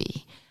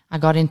DSTV. I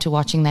got into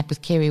watching that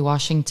with Kerry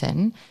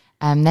Washington.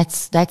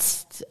 That's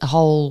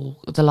the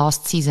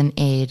last season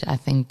aired, I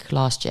think,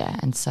 last year,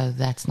 and so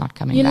that's not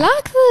coming back. You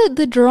like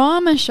the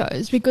drama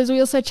shows because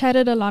we also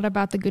chatted a lot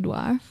about The Good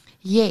Wife.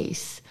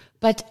 Yes,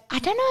 but I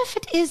don't know if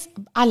it is.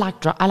 I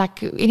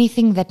like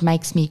anything that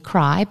makes me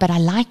cry, but I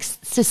like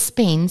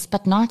suspense,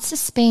 but not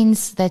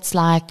suspense that's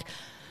like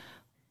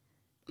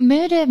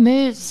murder,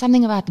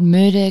 something about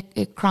murder,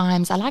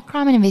 crimes. I like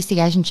Crime and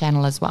Investigation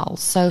Channel as well.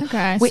 So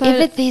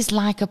wherever there's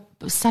like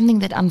something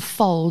that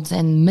unfolds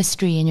and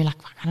mystery and you're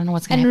like, I don't know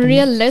what's going to happen. And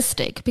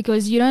realistic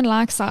because you don't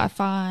like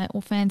sci-fi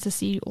or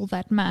fantasy all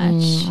that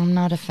much. I'm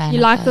not a fan. You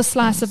like the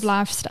slice of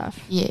life stuff.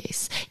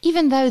 Yes.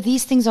 Even though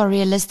these things are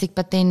realistic,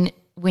 but then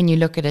when you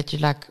look at it,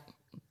 you're like,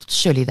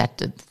 surely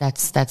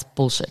that's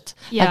bullshit.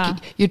 Yeah.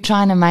 Like you're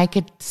trying to make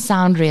it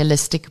sound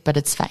realistic, but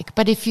it's fake.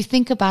 But if you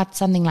think about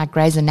something like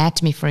Grey's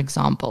Anatomy, for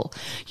example,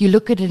 you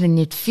look at it and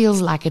it feels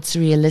like it's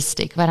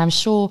realistic. But I'm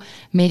sure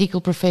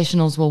medical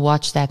professionals will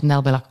watch that and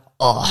they'll be like,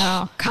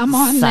 oh come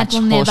on, that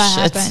will never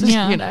happen.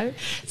 Yeah. You know?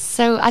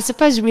 So I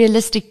suppose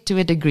realistic to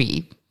a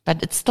degree.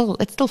 But it's still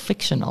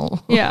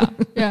fictional. Yeah.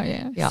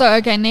 So,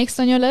 okay, next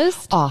on your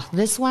list? Oh,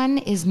 this one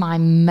is my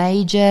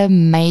major.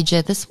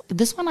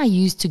 This one I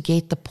used to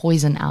get the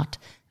poison out.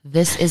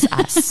 This Is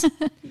Us.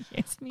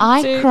 Yes, me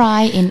I too.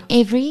 cry in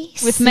every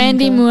with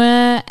Mandy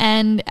Moore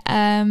and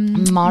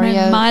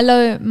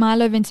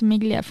Milo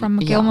Ventimiglia from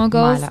Gilmore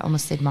Girls. Milo, I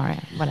almost said Mario.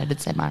 Well, I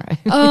did say Mario.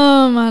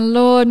 Oh my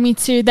Lord, me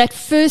too. That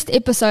first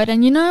episode,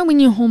 and you know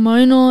when you're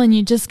hormonal and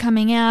you're just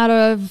coming out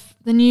of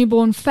the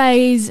newborn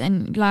phase,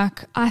 and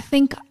like I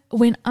think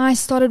when I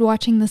started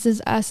watching This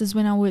Is Us is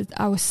when I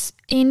was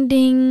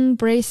ending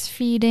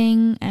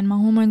breastfeeding and my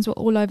hormones were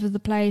all over the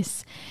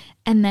place.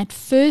 And that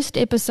first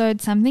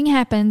episode, something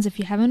happens. If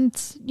you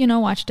haven't,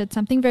 watched it,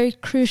 something very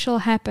crucial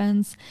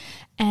happens,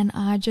 and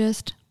I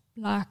just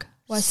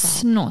was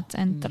snot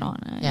and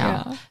trana.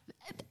 Yeah.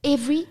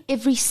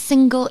 Every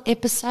single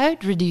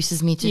episode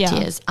reduces me to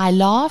tears. I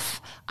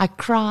laugh, I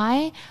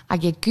cry, I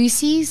get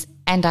goosies,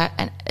 And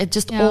it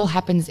just all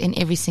happens in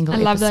every single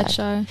episode. I love that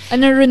show.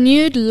 And a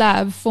renewed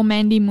love for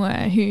Mandy Moore,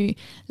 who,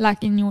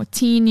 like, in your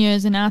teen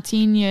years and our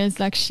teen years,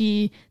 like,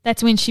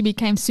 that's when she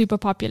became super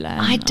popular.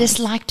 I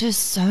disliked her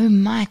so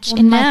much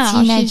in my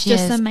teenage years.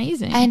 She's just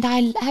amazing. And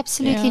I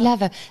absolutely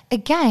love her.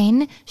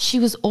 Again, she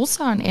was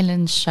also on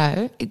Ellen's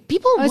show.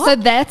 People so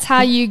that's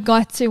how you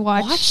got to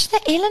watch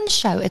the Ellen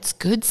show. It's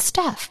good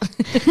stuff.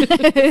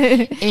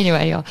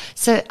 Anyway, yeah.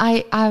 So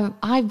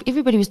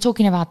everybody was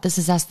talking about This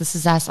Is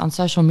Us on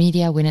social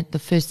media when the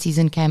first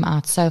season came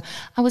out. So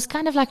I was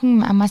kind of like,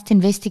 I must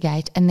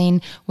investigate. And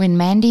then when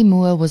Mandy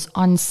Moore was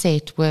on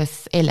set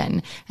with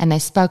Ellen and they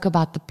spoke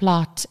about the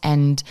plot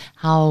and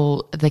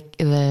how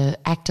the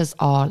actors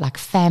are like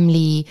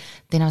family,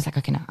 then I was like,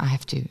 okay, no, I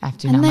have to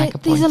now make a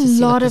point. There's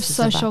a lot of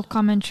social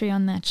commentary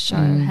on that show,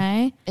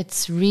 hey?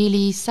 It's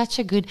really such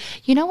a good,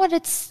 you know what,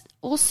 it's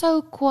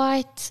also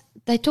quite,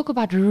 they talk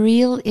about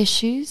real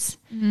issues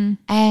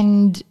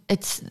and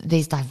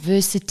there's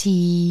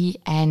diversity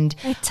and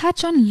they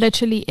touch on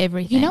literally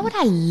everything. You know what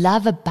I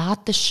love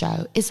about the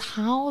show is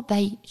how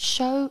they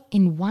show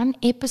in one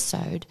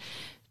episode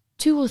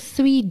 2 or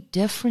 3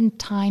 different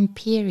time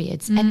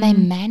periods and they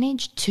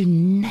manage to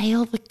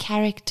nail the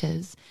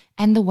characters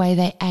and the way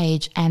they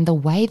age and the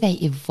way they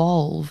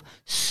evolve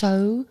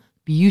so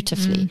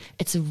beautifully.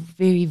 It's a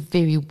very,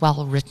 very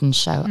well written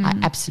show. I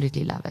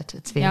absolutely love it.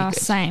 It's very good.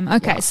 Same.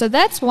 Okay, so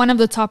that's one of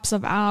the tops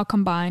of our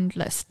combined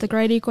list. The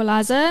Great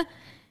Equalizer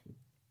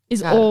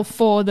is all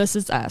for This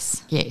Is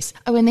Us. Yes.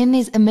 Oh, and then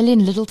there's A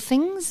Million Little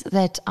Things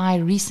that I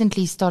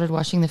recently started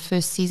watching the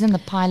first season. The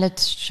pilot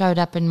showed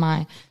up in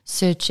my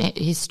search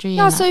history.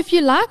 Yeah, so if you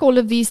like all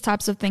of these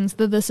types of things,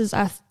 the This Is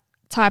Us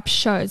type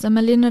shows, A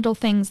Million Little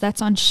Things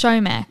that's on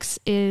Showmax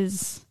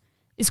is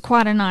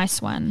quite a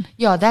nice one.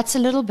 Yeah, that's a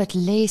little bit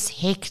less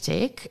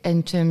hectic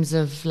in terms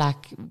of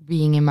like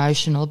being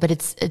emotional, but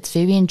it's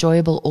very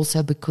enjoyable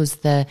also because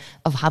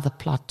of how the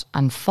plot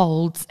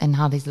unfolds and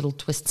how there's little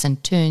twists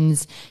and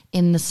turns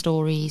in the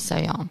story. So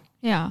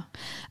yeah.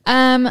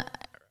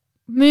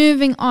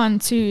 Moving on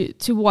to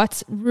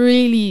what's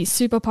really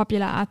super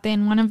popular out there,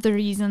 and one of the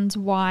reasons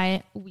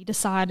why we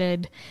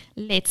decided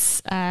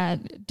let's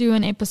do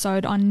an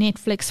episode on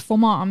Netflix for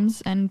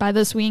moms, and by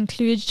this we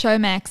include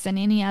Showmax and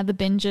any other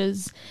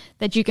binges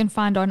that you can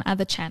find on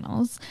other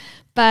channels.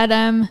 But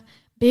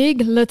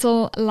Big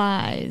Little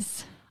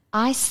Lies.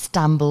 I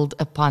stumbled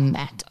upon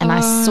that and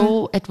I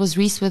saw it was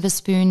Reese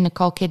Witherspoon,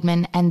 Nicole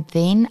Kidman, and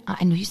then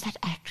and who's that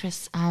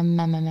actress?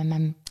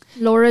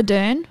 Laura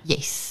Dern.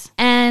 Yes.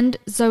 And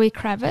Zoe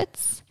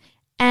Kravitz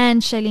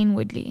and Shailene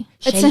Woodley.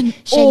 It's an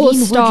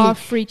all-star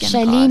freaking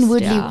Shailene cast,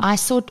 Woodley. yeah. I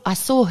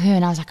saw her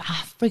and I was like,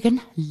 I friggin'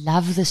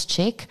 love this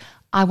chick.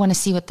 I want to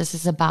see what this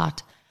is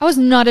about. I was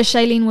not a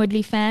Shailene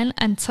Woodley fan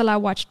until I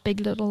watched Big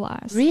Little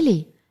Lies. Really?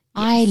 Yes.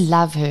 I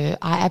love her.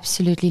 I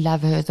absolutely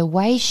love her. The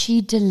way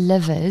she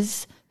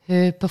delivers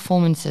her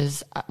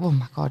performances, oh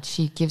my God,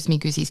 she gives me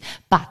goosies.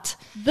 But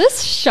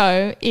this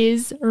show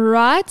is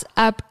right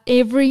up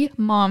every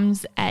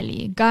mom's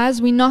alley.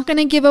 Guys, we're not going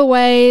to give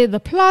away the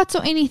plot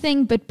or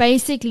anything, but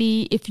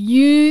basically, if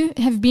you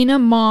have been a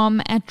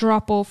mom at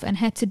drop-off and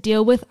had to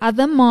deal with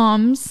other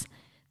moms,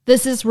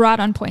 this is right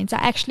on point. I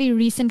actually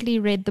recently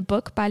read the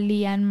book by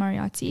Leanne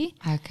Moriarty.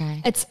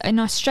 Okay. It's an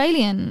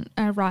Australian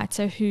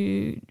writer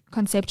who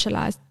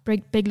conceptualized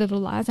Big Little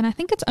Lies, and I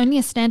think it's only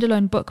a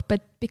standalone book,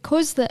 but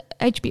because the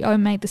HBO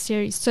made the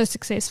series so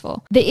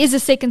successful, there is a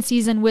second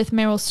season with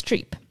Meryl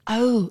Streep.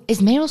 Oh,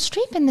 is Meryl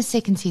Streep in the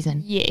second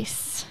season?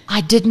 Yes.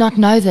 I did not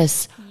know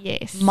this.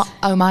 Yes.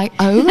 I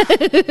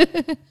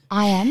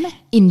am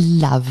in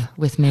love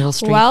with Meryl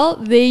Streep. Well,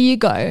 there you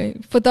go.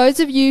 For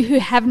those of you who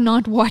have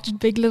not watched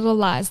Big Little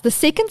Lies, the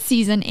second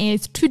season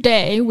airs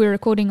today. We're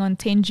recording on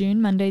 10 June,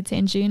 Monday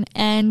 10 June,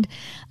 and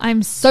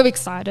I'm so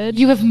excited.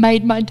 You have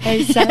made my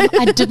day, Sam.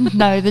 I didn't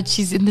know that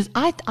she's in this.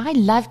 I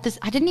loved this.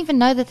 I didn't even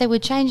know that they were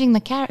changing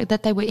the character,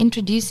 that they were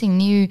introducing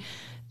new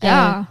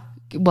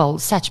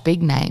such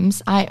big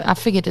names. I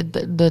figured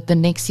the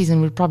next season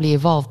would probably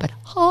evolve, but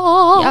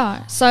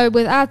yeah. So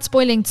without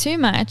spoiling too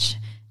much,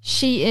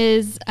 she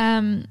is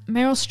Meryl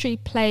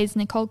Streep plays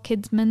Nicole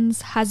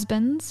Kidman's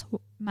husband's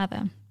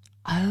mother.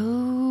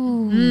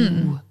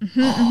 Oh,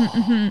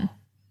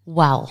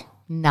 well.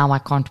 Now I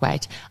can't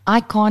wait.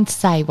 I can't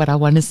say what I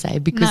want to say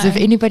because if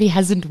anybody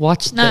hasn't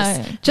watched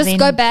this, just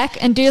go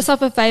back and do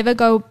yourself a favor.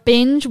 Go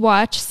binge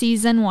watch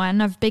season 1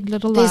 of Big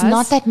Little Lies. There's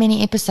not that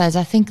many episodes.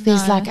 I think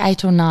there's like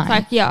 8 or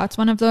 9. It's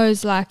one of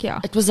those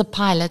It was a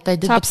pilot. They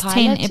did Tops the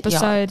pilot. 10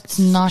 episodes. It's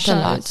not a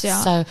lot.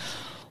 So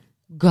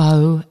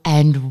go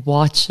and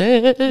watch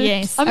it.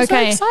 Yes. I'm so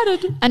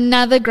excited.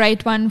 Another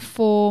great one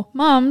for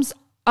moms.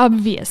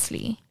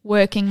 Obviously,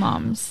 working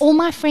moms. All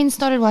my friends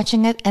started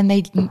watching it, and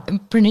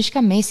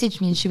Pranishka messaged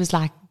me, and she was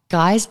like,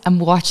 "Guys, I'm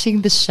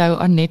watching this show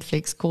on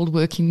Netflix called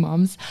Working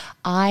Moms.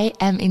 I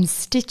am in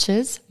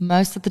stitches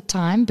most of the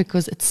time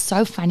because it's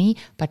so funny,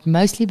 but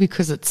mostly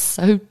because it's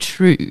so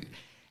true."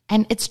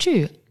 And it's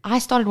true. I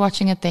started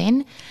watching it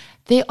then.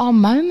 There are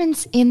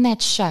moments in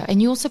that show,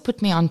 and you also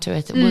put me onto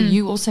it. Well,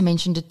 you also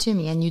mentioned it to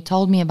me, and you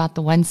told me about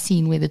the one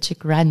scene where the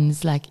chick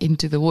runs like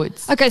into the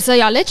woods. Okay, so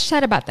yeah, let's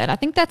chat about that. I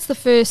think that's the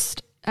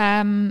first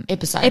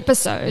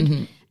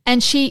episode.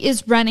 And she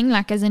is running,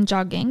 like as in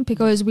jogging,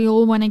 because we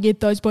all want to get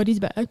those bodies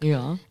back.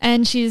 Yeah.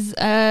 And she's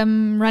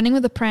running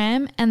with a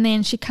pram, and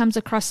then she comes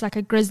across like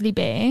a grizzly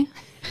bear.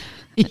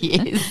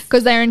 Yes.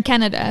 Because they're in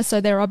Canada, so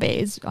there are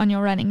bears on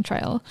your running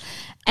trail.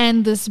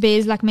 And this bear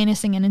is like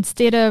menacing, and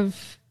instead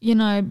of,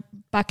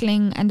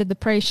 buckling under the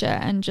pressure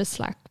and just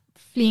like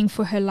fleeing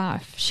for her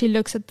life, she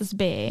looks at this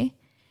bear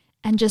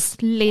and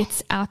just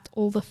lets out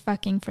all the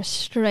fucking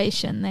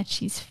frustration that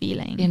she's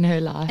feeling in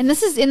her life. And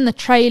this is in the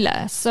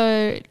trailer,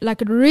 so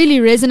like it really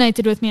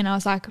resonated with me, and I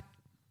was like,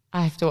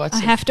 I have to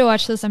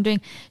watch this.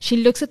 She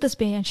looks at this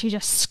bear and she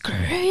just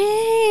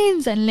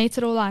screams and lets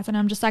it all out, and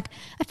I'm just like,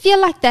 I feel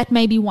like that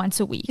maybe once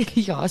a week.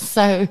 Yeah,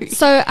 so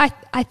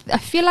I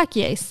feel like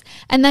yes.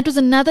 And that was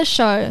another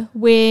show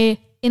where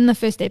in the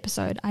first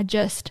episode I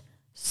just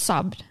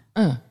sobbed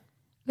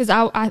because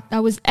I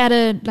was at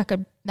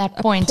that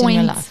point in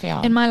your life,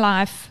 in my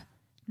life,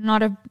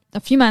 not a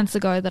few months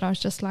ago, that I was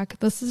just like,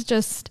 this is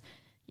just,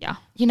 yeah.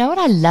 You know what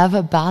I love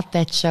about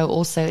that show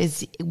also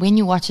is when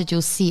you watch it,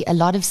 you'll see a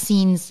lot of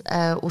scenes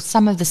or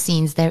some of the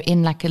scenes, they're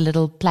in like a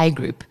little play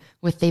group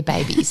with their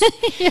babies.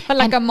 Yeah,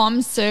 like a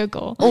mom's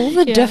circle. All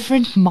the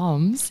different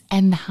moms,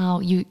 and how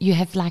you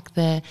have like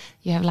the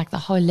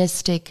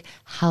holistic,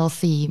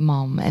 healthy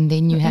mom, and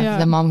then you have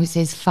the mom who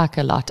says fuck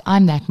a lot.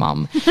 I'm that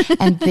mom.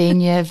 And then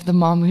you have the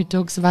mom who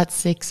talks about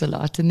sex a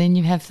lot, and then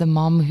you have the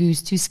mom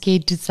who's too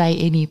scared to say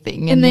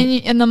anything. And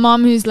then the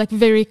mom who's like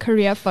very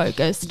career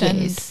focused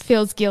and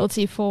feels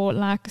guilty for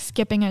like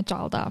skipping her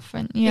child off,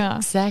 and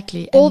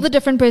exactly. All the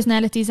different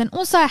personalities. And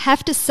also I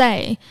have to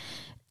say,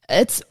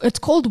 it's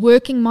called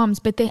working moms,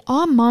 but there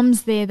are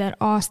moms there that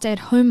are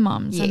stay-at-home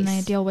moms, and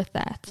they deal with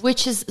that.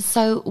 Which is,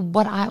 so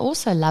what I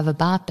also love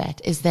about that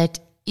is that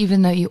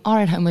even though you are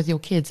at home with your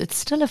kids, it's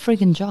still a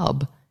friggin'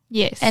 job.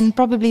 Yes. And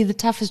probably the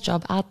toughest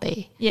job out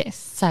there. Yes.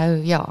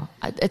 So, yeah,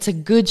 it's a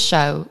good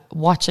show.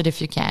 Watch it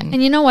if you can.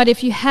 And you know what?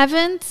 If you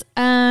haven't,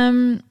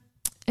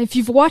 if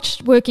you've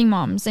watched Working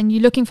Moms and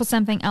you're looking for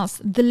something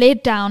else, The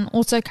Let Down,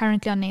 also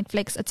currently on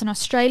Netflix. It's an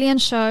Australian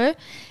show,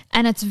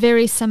 and it's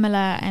very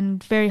similar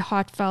and very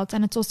heartfelt.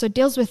 And it also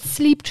deals with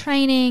sleep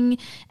training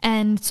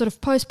and sort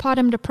of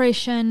postpartum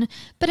depression,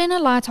 but in a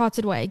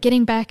lighthearted way,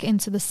 getting back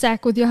into the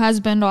sack with your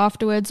husband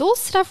afterwards, all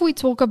stuff we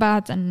talk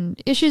about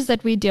and issues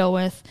that we deal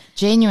with.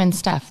 Genuine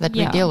stuff that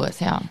we deal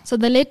with, yeah. So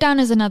The Let Down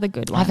is another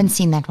good one. I haven't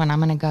seen that one. I'm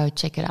going to go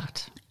check it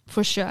out.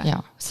 For sure.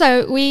 Yeah.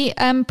 So we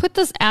put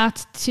this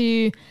out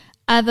to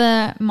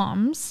other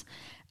moms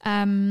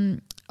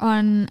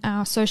on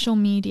our social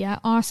media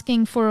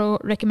asking for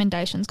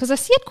recommendations, because I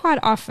see it quite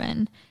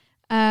often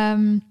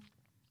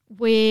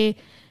where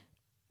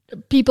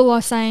people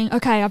are saying,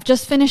 okay, I've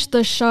just finished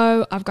the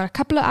show, I've got a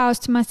couple of hours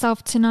to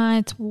myself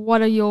tonight,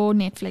 what are your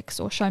Netflix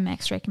or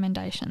Showmax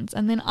recommendations?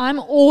 And then I'm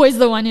always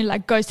the one who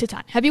like goes to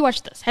town. Have you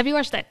watched this? Have you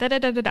watched that?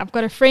 I've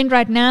got a friend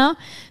right now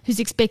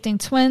who's expecting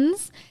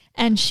twins,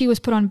 and she was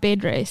put on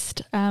bed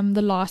rest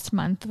the last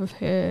month of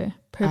her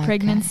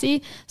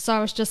pregnancy. So I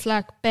was just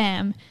like,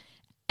 bam.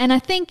 And I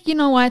think, you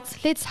know what,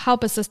 let's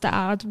help a sister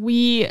out.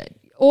 We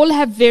all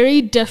have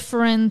very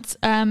different,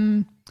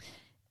 sort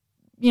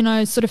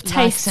of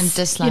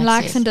tastes.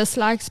 Likes and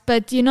dislikes.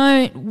 But,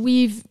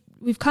 we've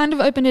kind of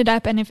opened it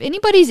up. And if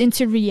anybody's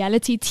into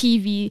reality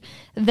TV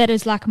that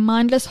is like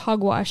mindless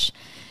hogwash,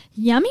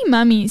 Yummy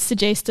Mummy,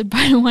 suggested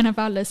by one of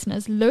our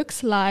listeners,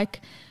 looks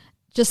like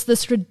just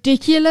this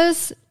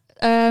ridiculous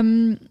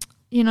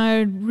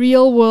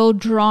real world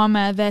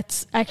drama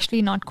that's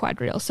actually not quite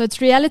real. So it's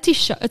a reality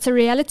show,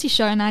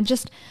 and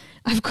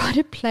I've got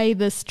to play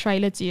this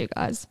trailer to you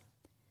guys.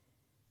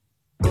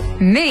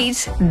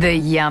 Meet the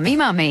Yummy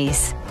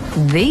Mummies.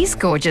 These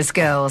gorgeous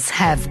girls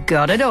have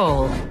got it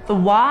all. The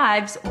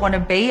wives want to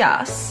be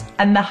us,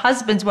 and the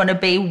husbands want to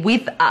be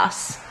with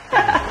us.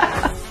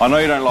 I know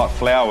you don't like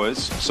flowers,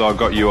 so I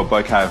got you a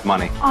bouquet of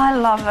money. I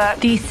love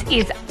it. This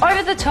is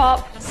over the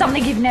top,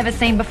 something you've never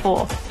seen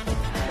before.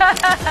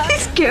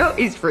 This girl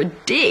is for a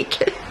dick.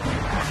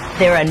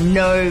 There are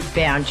no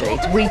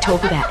boundaries. We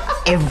talk about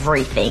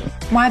everything.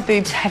 My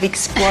boobs have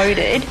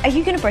exploded. Are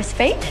you going to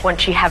breastfeed?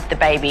 Once you have the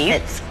baby,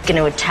 it's going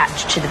to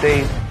attach to the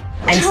boob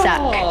and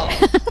suck.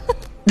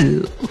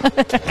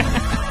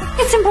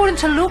 It's important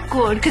to look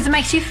good because it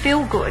makes you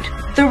feel good.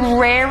 The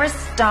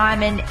rarest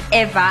diamond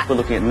ever. We're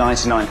looking at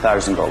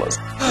 $99,000.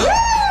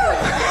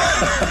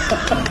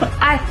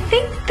 I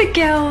think the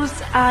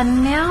girls are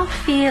now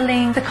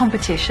feeling the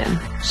competition.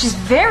 She's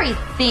very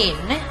thin.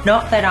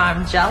 Not that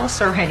I'm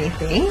jealous or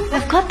anything.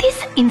 We've got this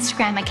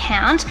Instagram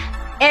account.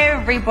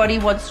 Everybody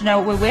wants to know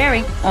what we're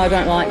wearing. I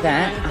don't like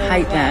that. I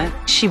hate that.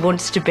 She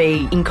wants to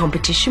be in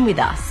competition with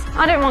us.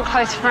 I don't want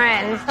close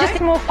friends, just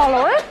more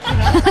followers.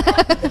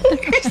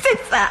 Who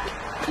says that?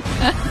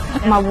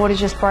 My water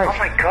just broke. Oh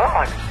my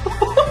God.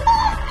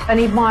 I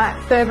need my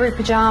Burberry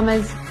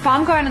pyjamas. If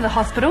I'm going to the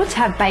hospital to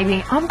have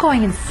baby, I'm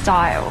going in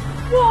style.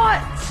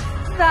 What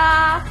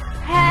the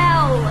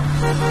hell?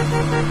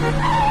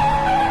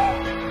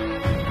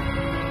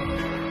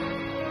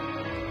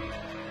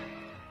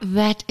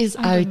 That is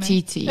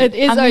OTT. It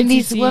is I mean, OTT.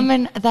 these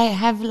women, they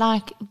have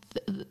like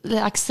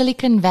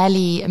Silicon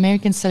Valley,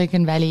 American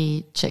Silicon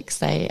Valley chicks.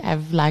 They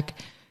have like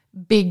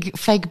big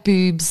fake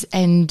boobs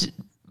and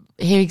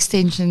hair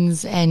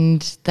extensions,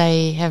 and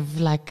they have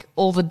like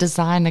all the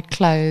designer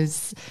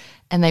clothes,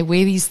 and they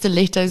wear these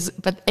stilettos.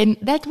 And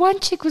that one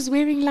chick was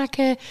wearing like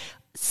a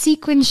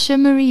sequin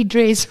shimmery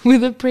dress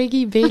with a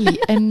preggy belly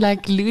and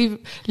like Louis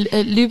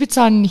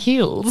Vuitton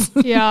heels.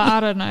 Yeah, I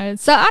don't know.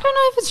 So I don't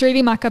know if it's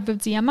really my cup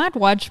of tea. I might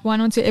watch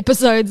 1 or 2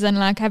 episodes and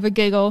like have a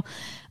giggle.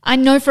 I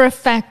know for a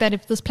fact that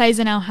if this plays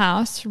in our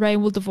house, Ray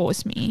will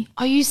divorce me.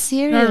 Are you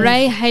serious? No,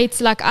 Ray hates,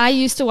 like, I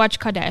used to watch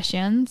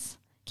Kardashians,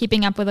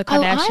 Keeping Up with the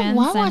Kardashians. I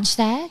watch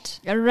that.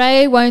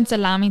 Ray won't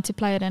allow me to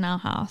play it in our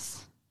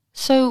house.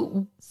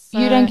 So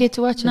you don't get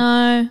to watch it?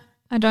 No,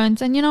 I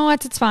don't. And you know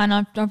what? It's fine.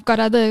 I've got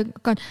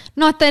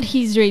not that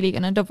he's really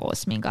going to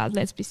divorce me, guys.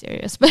 Let's be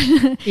serious. But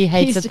he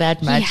hates it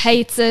that much. He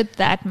hates it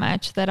that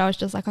much that I was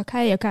just like,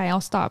 okay,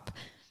 I'll stop.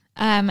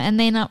 And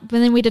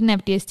then we didn't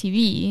have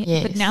DSTV,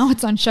 yes. But now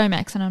it's on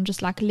Showmax, and I'm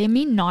just like, let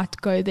me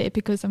not go there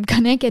because I'm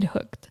gonna get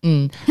hooked.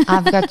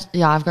 I've got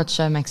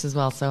Showmax as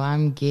well, so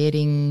I'm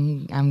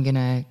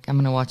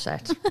gonna watch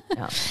that.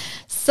 Yeah.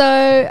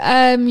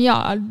 So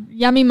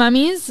Yummy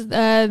Mummies,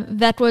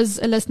 that was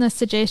a listener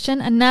suggestion.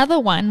 Another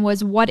one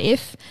was What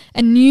If,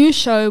 a new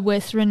show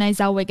with Renee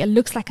Zellweger. It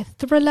looks like a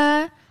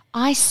thriller.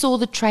 I saw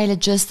the trailer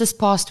just this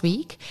past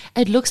week.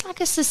 It looks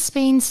like a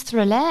suspense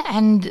thriller,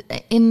 and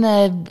in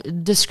the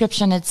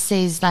description it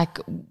says like,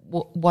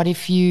 what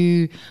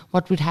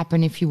would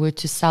happen if you were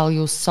to sell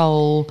your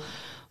soul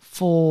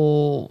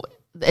for?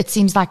 It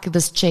seems like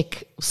this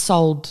chick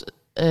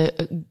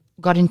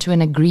got into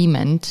an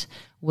agreement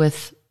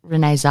with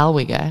Renee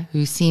Zellweger,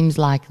 who seems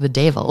like the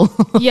devil.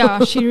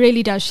 Yeah, she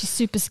really does. She's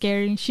super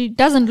scary. She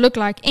doesn't look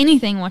like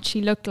anything what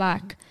she looked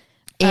like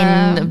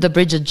in the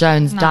Bridget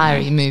Jones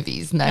Diary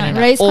movies. No.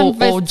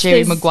 Or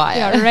Jerry Maguire.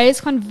 Yeah,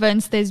 Ray's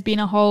convinced there's been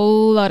a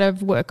whole lot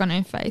of work on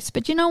her face.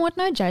 But you know what?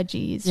 No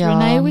judges. Yeah.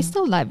 Renee, we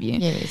still love you.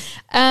 Yes.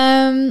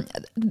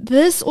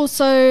 This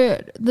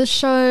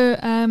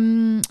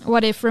show,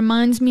 What If,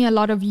 reminds me a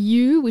lot of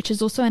You, which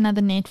is also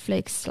another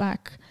Netflix,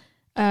 like,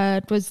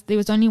 there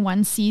was only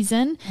 1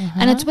 season,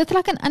 and it's with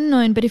like an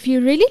unknown, but if you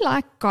really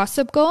like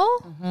Gossip Girl,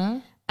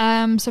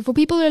 so for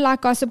people who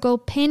like Gossip Girl,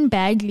 Penn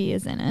Badgley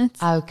is in it.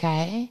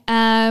 Okay.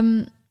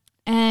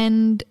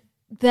 And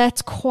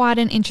that's quite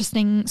an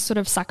interesting sort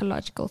of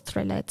psychological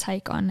thriller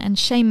take on, and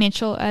Shay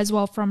Mitchell as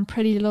well from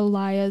Pretty Little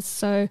Liars.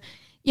 So,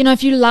 you know,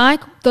 if you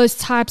like those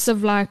types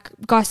of like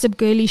gossip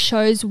girly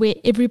shows where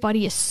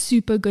everybody is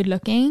super good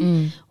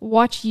looking,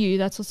 watch You.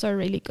 That's also a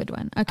really good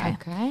one. Okay.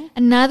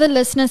 Another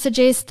listener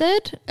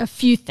suggested a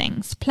few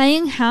things: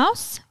 Playing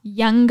House,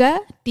 Younger,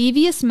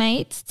 Devious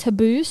Mates,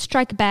 Taboo,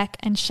 Strike Back,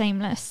 and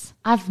Shameless.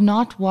 I've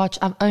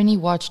only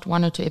watched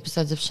 1 or 2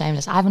 episodes of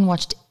Shameless. I haven't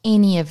watched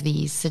any of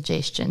these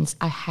suggestions.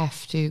 I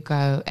have to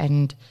go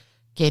and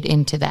get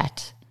into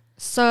that.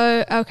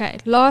 So, okay,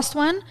 last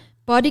one.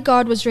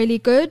 Bodyguard was really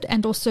good,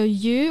 and also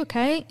You.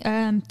 Okay,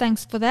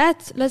 thanks for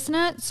that,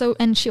 listener. So,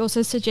 and she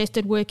also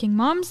suggested Working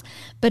Moms,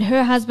 but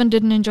her husband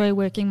didn't enjoy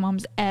Working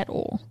Moms at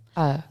all.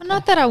 Oh, okay.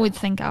 Not that I would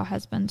think our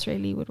husbands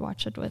really would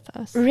watch it with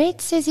us.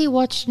 Red says he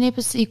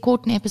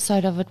caught an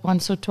episode of it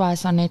once or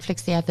twice on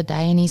Netflix the other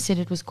day, and he said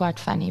it was quite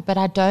funny, but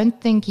I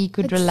don't think he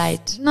could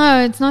relate.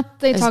 No, it's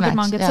not their target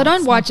market. So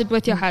don't watch it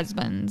with your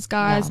husbands,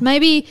 guys. Yeah.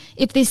 Maybe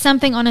if there's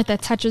something on it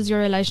that touches your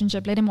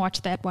relationship, let him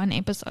watch that one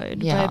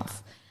episode. Yeah. But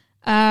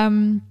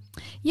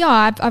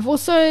I've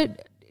also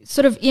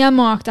sort of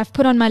earmarked, I've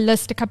put on my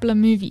list a couple of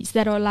movies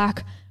that are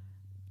like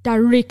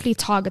directly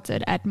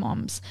targeted at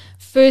moms.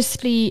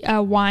 Firstly,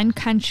 Wine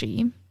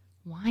Country.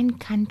 Wine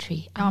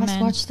Country. I must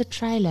watch the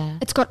trailer.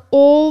 It's got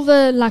all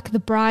the like the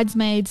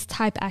bridesmaids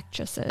type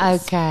actresses.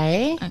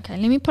 Okay. Let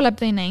me pull up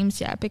their names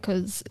here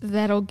because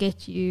that'll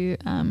get you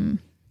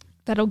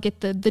that'll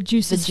get the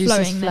juices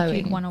flowing that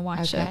you'd want to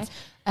watch it.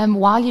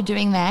 While you're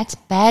doing that,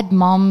 Bad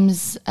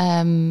Moms,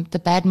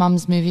 the Bad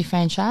Moms movie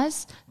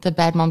franchise,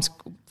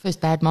 first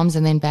Bad Moms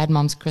and then Bad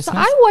Moms Christmas.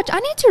 So I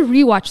need to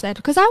rewatch that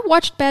because I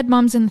watched Bad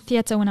Moms in the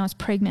theater when I was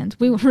pregnant.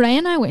 Ray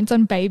and I went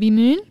on Baby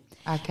Moon.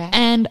 Okay.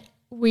 And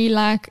we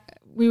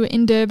were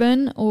in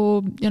Durban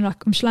or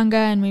like Umhlanga,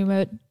 and we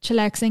were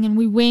chillaxing, and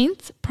we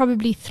went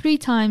probably 3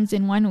 times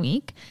in 1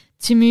 week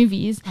to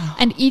movies,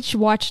 and each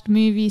watched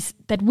movies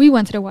that we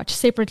wanted to watch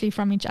separately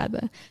from each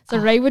other. So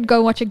Ray would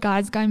go watch a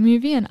guy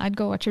movie, and I'd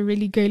go watch a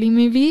really girly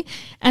movie,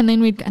 and then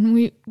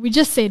we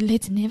just said,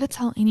 let's never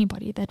tell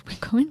anybody that we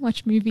go and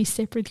watch movies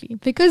separately,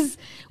 because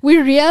we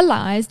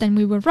realized, and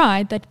we were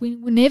right, that we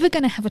were never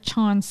going to have a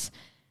chance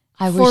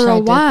for a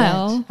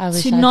while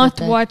to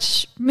not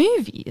watch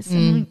movies.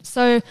 And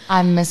so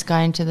I miss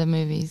going to the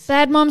movies.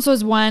 Bad Moms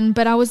was one,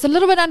 but I was a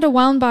little bit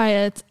underwhelmed by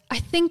it. I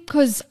think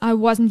because I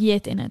wasn't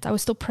yet in it. I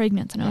was still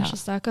pregnant, and I was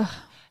just like,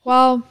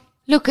 well.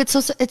 Look, it's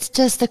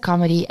just a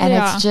comedy, and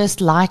it's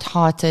just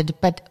lighthearted.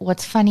 But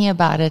what's funny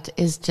about it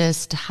is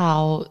just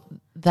how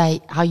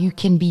how you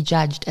can be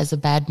judged as a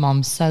bad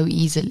mom so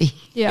easily.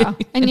 Yeah.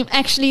 And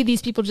actually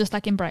these people just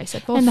like embrace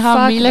it. Well, and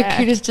how Mila that.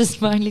 Kunis just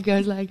finally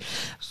goes like,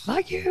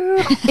 fuck you.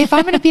 If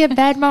I'm going to be a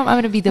bad mom, I'm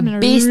going to be the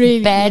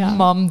best bad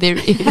mom there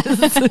is.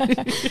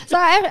 So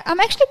I'm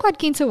actually quite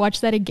keen to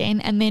watch that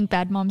again, and then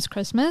Bad Moms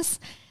Christmas.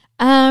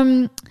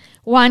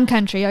 Wine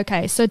Country.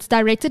 Okay. So it's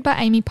directed by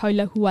Amy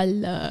Poehler, who I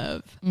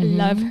love. I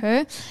love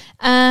her.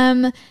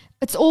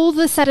 It's all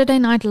the Saturday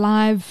Night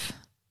Live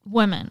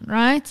women,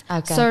 right?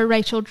 Okay. So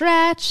Rachel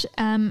Dratch,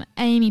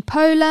 Amy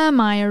Poehler,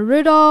 Maya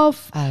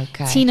Rudolph,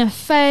 Tina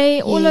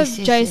Fey, all of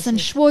Jason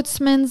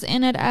Schwartzman's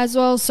in it as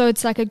well. So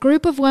it's like a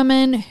group of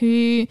women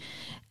who,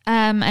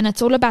 and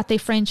it's all about their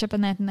friendship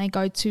and that, and they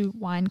go to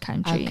wine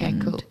country. Okay,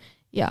 cool.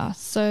 Yeah,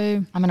 so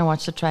I'm going to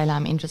watch the trailer.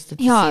 I'm interested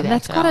to see that. Yeah,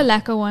 that's quite a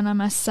lacquer one, I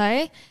must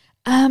say.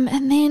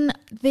 And then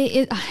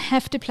I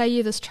have to play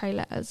you this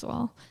trailer as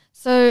well.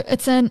 So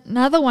it's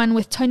another one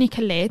with Toni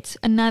Collette,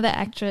 another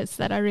actress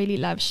that I really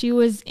love. She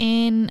was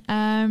in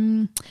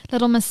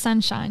Little Miss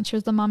Sunshine. She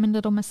was the mom in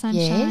Little Miss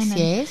Sunshine.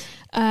 Yes.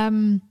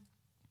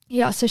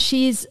 Yeah, so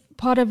she's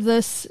part of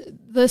this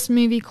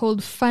movie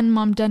called Fun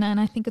Mom Dinner, and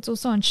I think it's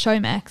also on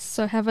Showmax.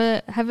 So have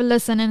a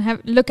listen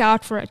and look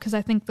out for it, because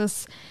I think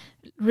this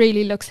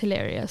really looks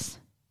hilarious.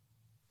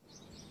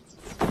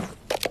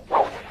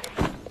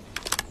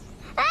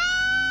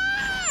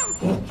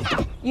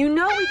 You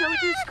know we don't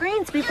do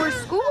screens before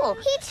school.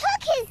 He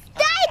took his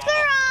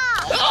diaper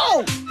off!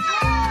 Oh!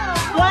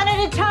 One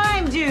at a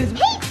time, dudes.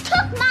 He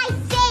took my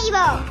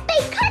sable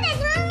because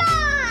it's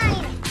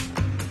mine!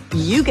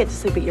 You get to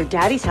sleep at your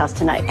daddy's house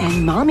tonight,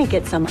 and Mommy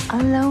gets some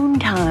alone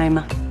time.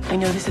 I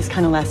know this is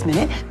kind of last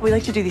minute. We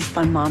like to do these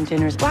fun mom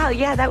dinners. Wow,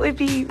 yeah, that would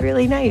be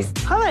really nice.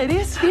 Hi,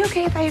 ladies. Be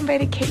okay if I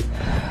invited Kate?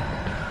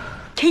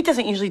 Kate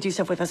doesn't usually do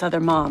stuff with us other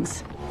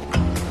moms.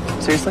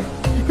 Seriously?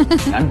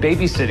 I'm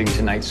babysitting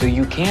tonight, so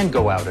you can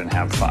go out and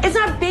have fun. It's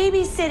not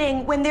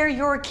babysitting when they're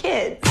your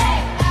kids.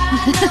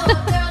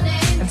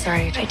 I'm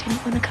sorry, I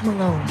didn't want to come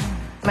alone.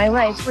 My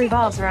life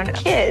revolves around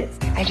kids.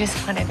 I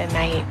just wanted a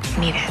night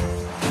needed.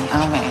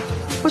 Okay.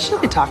 What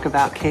should we talk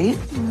about, Kate?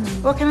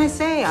 What can I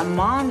say? I'm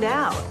mommed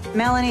out.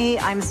 Melanie,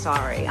 I'm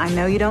sorry. I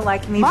know you don't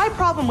like me. My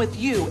problem with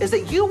you is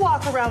that you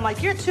walk around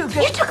like you're too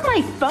good. You took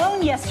my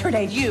phone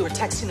yesterday. You were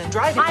texting and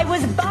driving. I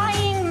was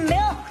buying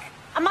milk.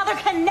 A mother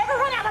can never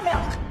run out of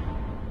milk.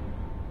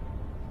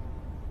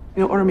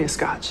 You know, order me a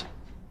scotch.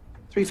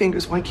 3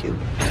 fingers, 1 cube.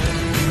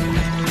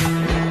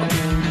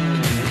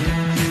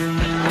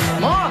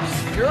 Moms,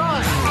 you're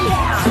on.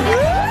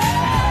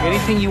 Yeah.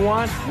 Anything you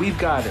want, we've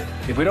got it.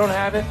 If we don't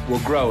have it, we'll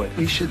grow it.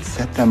 We should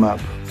set them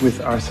up with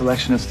our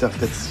selection of stuff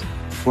that's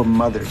for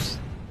mothers.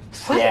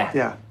 What?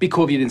 Yeah. Be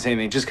cool if you didn't say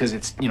anything, just because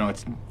it's,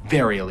 it's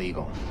very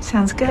illegal.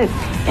 Sounds good.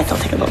 Guess I'll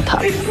take a little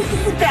puff.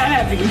 That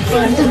having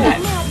fun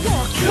tonight.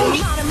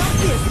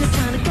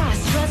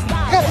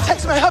 I gotta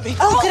text my hubby.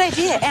 Oh, good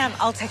idea. And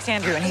I'll text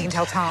Andrew and he can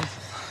tell Tom.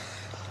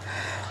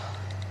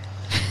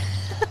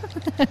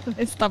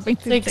 They're stopping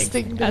to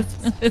texting us.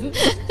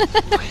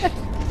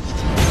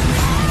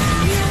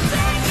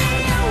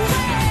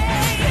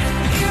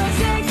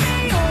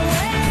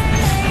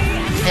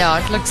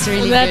 Yeah, it looks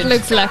really good. That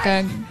looks like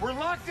a...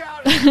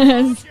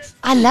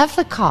 I love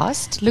the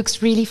cast.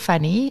 Looks really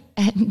funny.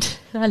 And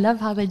I love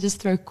how they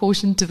just throw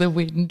caution to the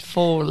wind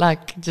for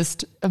like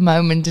just a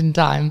moment in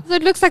time. So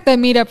it looks like they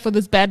meet up for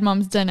this bad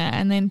mom's dinner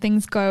and then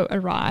things go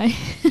awry.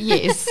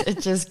 Yes,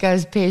 it just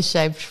goes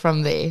pear-shaped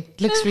from there.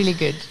 Looks really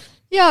good.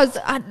 Yeah,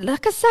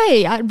 like I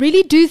say, I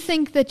really do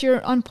think that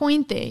you're on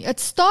point there.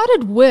 It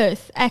started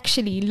with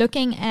actually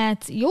looking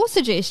at your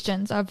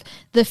suggestions of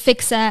The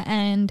Fixer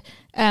and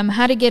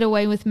How to Get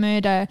Away with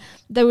Murder.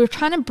 They were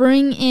trying to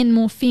bring in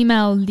more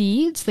female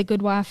leads. The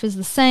Good Wife is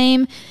the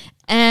same.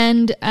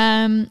 And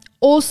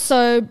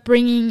also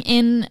bringing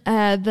in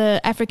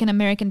the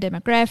African-American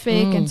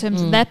demographic in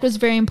terms of that was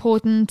very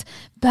important.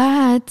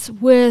 But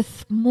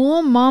with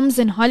more moms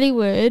in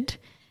Hollywood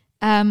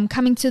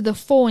coming to the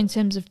fore in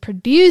terms of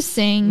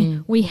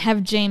producing, we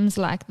have gems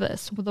like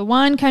this with the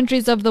Wine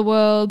Countries of the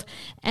world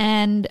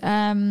and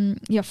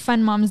your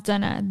Fun Mom's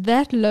Dinner.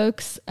 That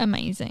looks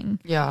amazing.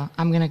 Yeah,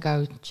 I'm going to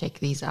go check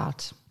these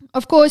out.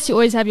 Of course, you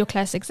always have your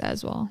classics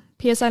as well.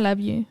 P.S. I Love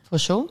You. For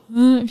sure.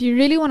 If you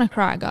really want to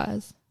cry,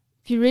 guys.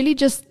 If you really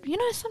just,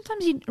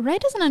 sometimes Ray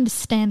doesn't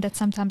understand that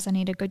sometimes I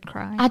need a good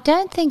cry. I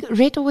don't think,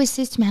 Red always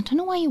says to me, I don't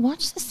know why you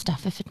watch this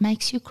stuff if it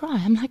makes you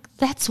cry. I'm like,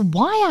 that's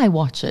why I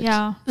watch it.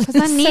 Yeah, because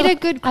I need a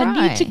good cry.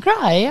 I need to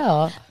cry,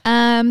 yeah.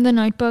 The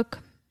Notebook.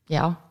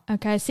 Yeah.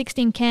 Okay,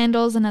 16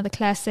 Candles, another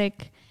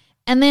classic.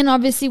 And then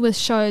obviously with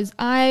shows,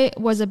 I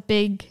was a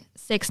big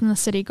Sex and the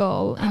City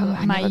girl in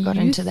I my never got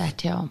youth. into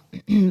that, yeah.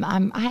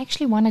 I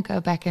actually want to go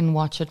back and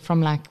watch it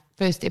from like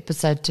first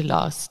episode to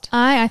last.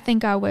 I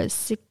think I was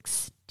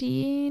 16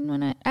 15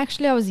 when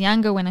I was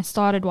younger when I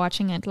started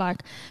watching it,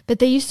 like, but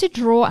they used to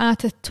draw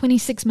out a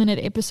 26-minute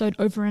episode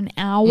over an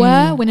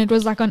hour when it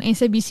was like on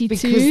SABC2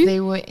 because they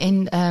were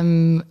in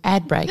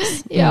ad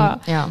breaks.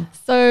 Yeah.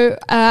 So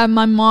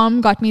my mom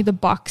got me the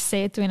box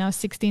set when I was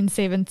 16,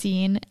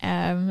 17,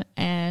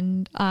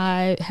 and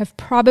I have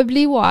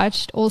probably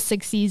watched all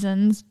 6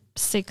 seasons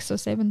 6 or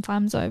 7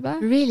 times over.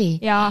 Really?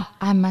 Yeah.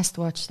 I must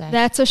watch that.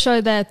 That's a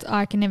show that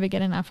I can never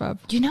get enough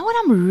of. Do you know what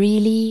I'm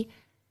really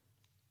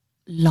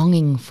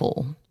longing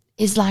for?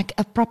 Is like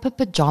a proper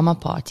pajama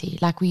party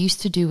like we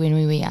used to do when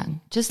we were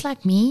young. Just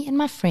like me and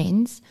my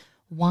friends,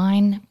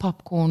 wine,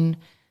 popcorn,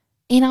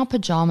 in our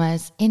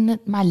pajamas, in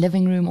my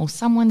living room or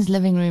someone's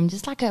living room.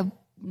 Just like a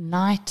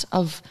night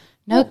of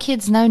no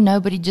kids, no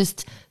nobody,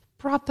 just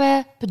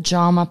proper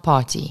pajama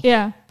party.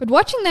 Yeah, but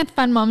watching that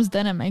Fun Moms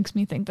dinner makes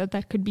me think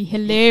that could be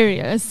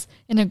hilarious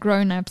in a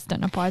grown-ups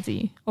dinner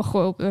party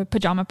or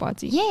pajama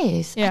party.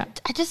 Yes. Yeah.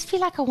 I just feel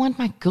like I want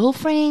my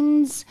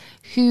girlfriends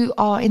who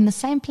are in the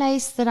same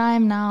place that I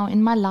am now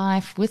in my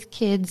life with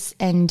kids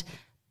and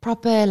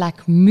proper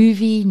like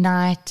movie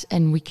night,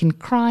 and we can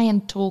cry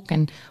and talk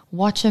and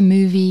watch a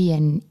movie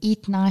and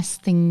eat nice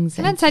things.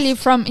 Can I tell you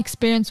from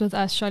experience with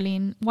us,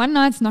 Charlene, one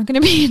night's not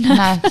going to be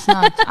enough. No, it's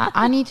not.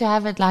 I need to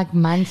have it like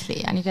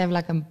monthly. I need to have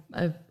like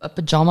a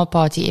pajama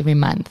party every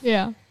month.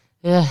 Yeah.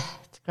 Ugh,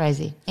 it's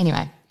crazy.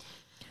 Anyway.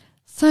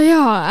 So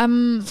yeah.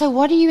 So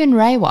what do you and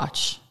Ray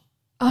watch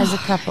as a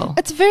couple?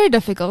 It's very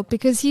difficult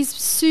because he's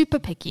super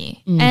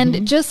picky.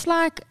 And just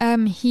like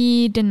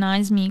he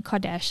denies me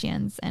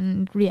Kardashians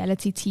and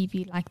reality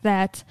TV like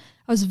that,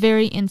 I was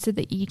very into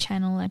the E!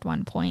 Channel at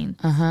one point.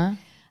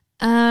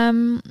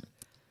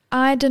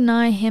 I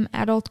deny him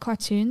adult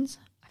cartoons.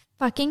 I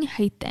fucking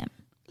hate them.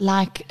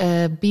 Like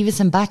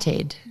Beavis and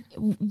Butthead?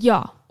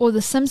 Yeah. Or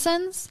The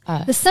Simpsons.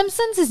 The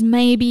Simpsons is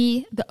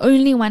maybe the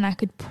only one I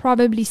could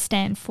probably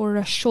stand for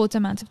a short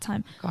amount of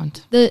time.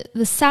 Can't.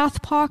 The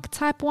South Park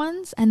type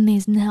ones, and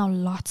there's now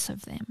lots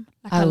of them.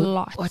 Like a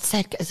lot. What's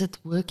that? Is it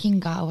Working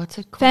Guy? What's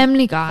it called?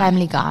 Family Guy.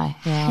 Family Guy.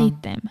 Yeah.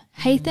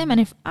 Hate them.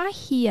 And if I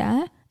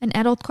hear an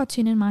adult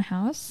cartoon in my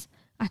house,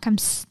 I come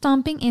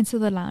stomping into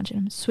the lounge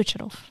and switch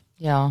it off.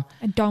 Yeah.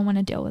 I don't want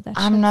to deal with that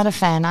I'm shit. not a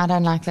fan. I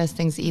don't like those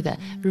things either.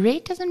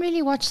 Red doesn't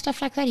really watch stuff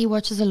like that. He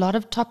watches a lot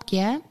of Top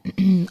Gear,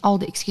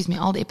 old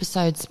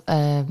episodes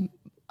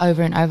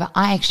over and over.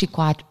 I actually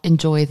quite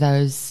enjoy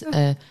those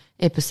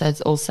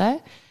episodes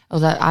also,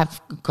 although I've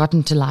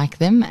gotten to like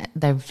them.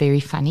 They're very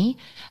funny.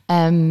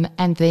 And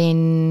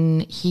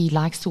then he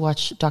likes to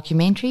watch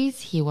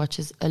documentaries. He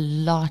watches a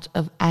lot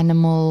of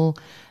animal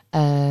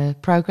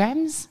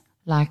programs,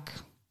 like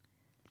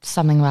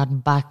something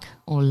about buck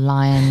or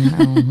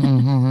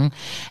lion.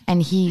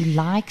 And he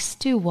likes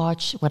to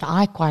watch, what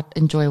I quite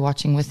enjoy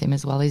watching with him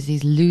as well, is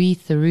these Louis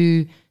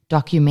Theroux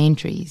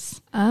documentaries.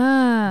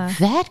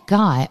 That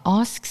guy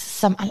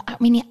asks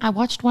I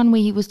watched one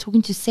where he was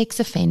talking to sex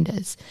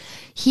offenders.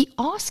 He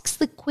asks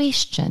the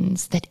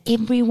questions that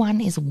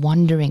everyone is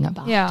wondering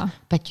about. Yeah.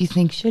 But you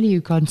think, surely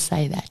you can't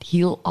say that.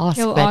 He'll ask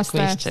that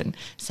question.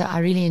 So I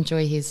really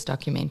enjoy his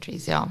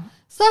documentaries, yeah.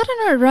 So I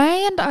don't know,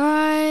 Ray and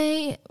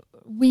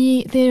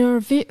there are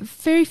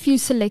very few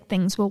select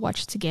things we'll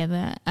watch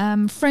together.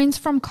 Friends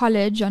from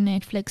College on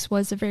Netflix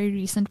was a very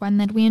recent one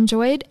that we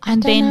enjoyed. I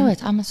don't know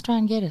it. I must try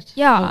and get it.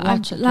 Yeah. I'll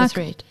watch it with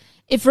Red.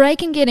 If Ray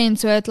can get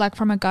into it, like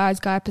from a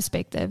guy's guy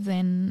perspective,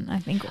 then I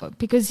think,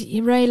 because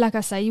Ray, like I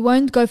say, he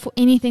won't go for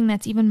anything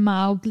that's even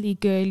mildly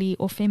girly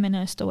or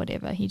feminist or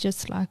whatever. He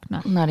just like,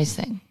 no. Not his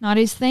thing. Not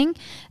his thing.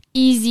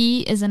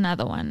 Easy is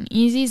another one.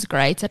 Easy is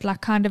great. It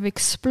like kind of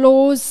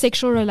explores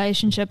sexual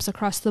relationships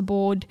across the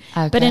board,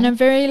 but in a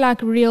very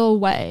like real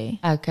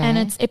way. Okay. And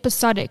it's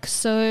episodic.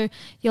 So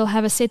you'll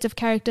have a set of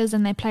characters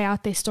and they play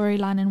out their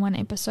storyline in one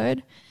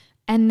episode.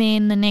 And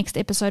then the next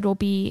episode will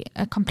be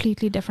a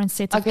completely different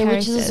set of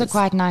characters. Which is also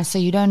quite nice. So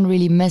you don't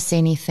really miss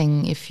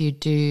anything if you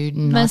do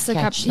not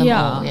catch them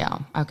all. Yeah.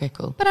 Okay,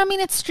 cool. But I mean,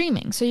 it's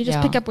streaming. So you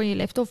just pick up where you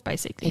left off,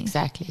 basically.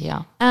 Exactly,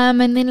 yeah. And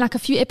then like a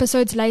few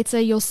episodes later,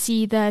 you'll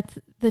see that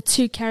the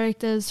two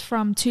characters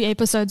from 2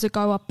 episodes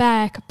ago are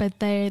back, but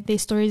their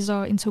stories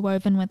are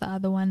interwoven with the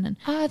other one.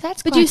 And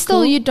that's but quite you still,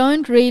 cool. you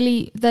don't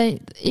really,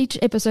 each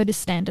episode is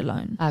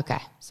standalone. Okay.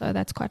 So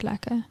that's quite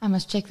lekker. I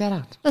must check that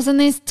out. Listen,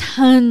 there's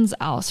tons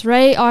else.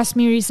 Ray asked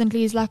me recently,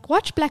 he's like,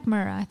 watch Black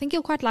Mirror. I think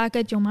you'll quite like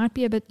it. You might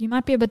be a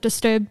bit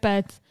disturbed,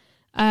 but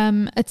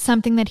it's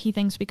something that he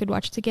thinks we could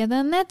watch together.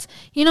 And that's,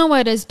 you know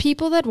what it is,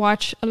 people that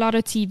watch a lot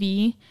of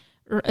TV,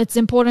 it's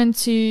important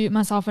to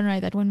myself and Ray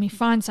that when we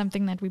find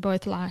something that we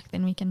both like,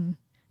 then we can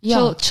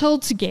chill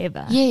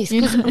together. Yes,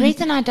 because Red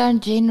and I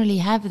don't generally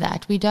have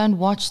that. We don't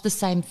watch the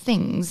same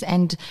things.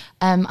 And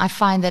I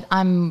find that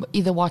I'm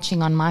either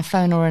watching on my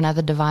phone or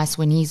another device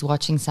when he's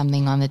watching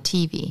something on the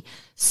TV.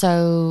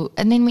 So,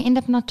 and then we end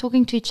up not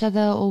talking to each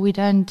other, or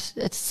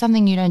it's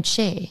something you don't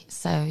share.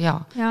 So,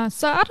 yeah. Yeah,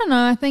 so I don't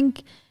know. I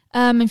think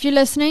If you're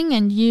listening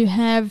and you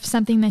have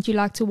something that you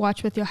like to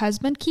watch with your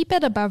husband, keep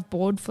it above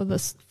board for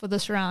this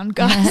round,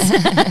 guys.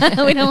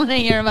 We don't want to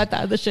hear about the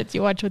other shit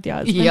you watch with your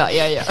husband.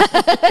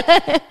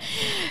 Yeah.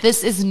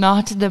 This is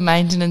not the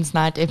maintenance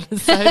night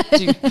episode,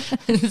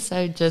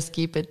 so just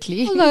keep it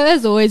clean. Although,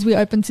 as always, we're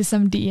open to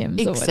some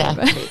DMs or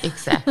whatever.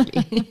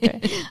 Exactly. Okay.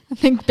 I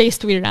think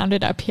best we round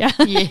it up here.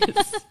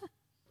 Yes.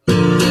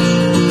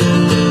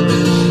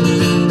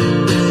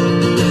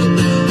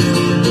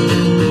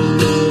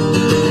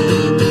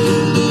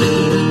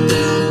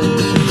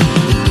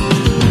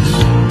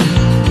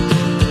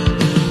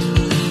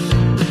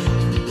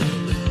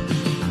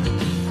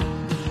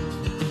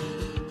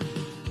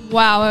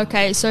 Wow,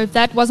 okay. So if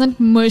that wasn't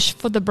mush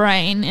for the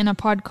brain in a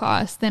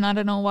podcast, then I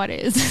don't know what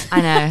is.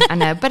 I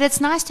know. But it's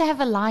nice to have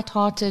a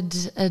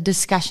light-hearted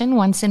discussion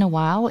once in a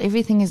while.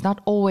 Everything is not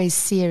always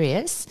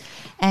serious.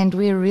 And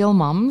we're real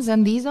moms,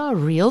 and these are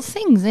real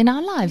things in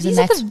our lives. These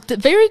are the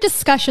very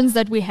discussions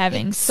that we're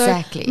having.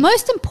 Exactly. So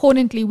most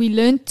importantly, we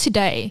learned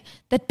today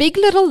that Big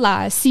Little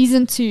Lies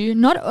Season 2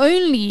 not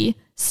only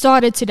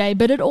started today,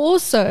 but it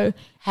also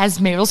has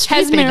Meryl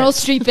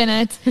Streep in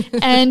it.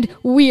 And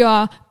we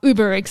are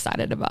uber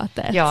excited about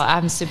that. Yeah,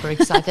 I'm super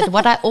excited.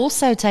 What I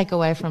also take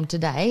away from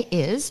today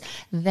is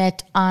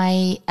that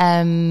I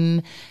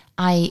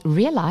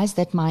realized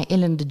that my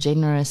Ellen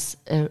DeGeneres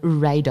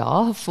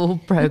radar for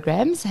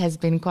programs has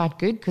been quite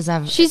good because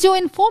she's your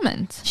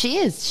informant. She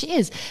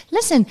is.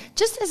 Listen,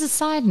 just as a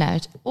side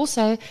note,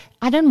 also,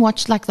 I don't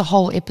watch like the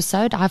whole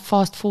episode. I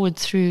fast forward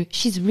through.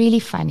 She's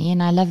really funny,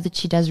 and I love that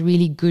she does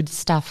really good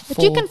stuff.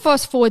 But you can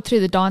fast forward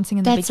through the dancing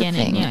in the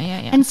beginning. The thing.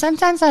 Yeah. And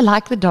sometimes I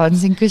like the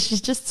dancing because she's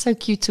just so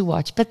cute to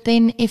watch. But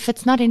then if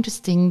it's not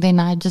interesting, then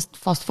I just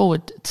fast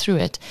forward through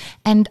it.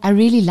 And I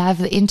really love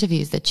the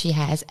interviews that she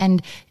has.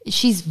 And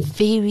she's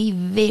very,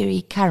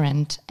 very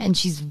current, and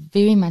she's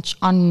very much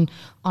on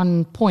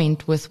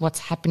point with what's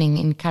happening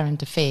in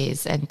current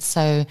affairs. And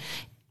so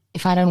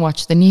if I don't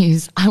watch the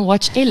news, I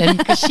watch Ellen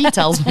because she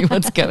tells me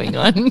what's going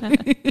on.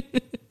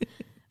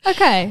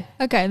 Okay,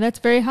 that's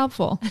very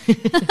helpful.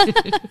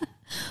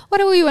 What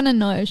do we want to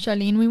know,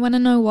 Charlene? We want to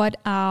know what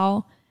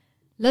our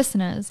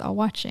listeners are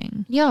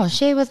watching. Yeah,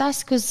 share with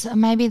us because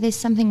maybe there's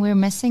something we're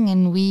missing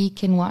and we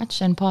can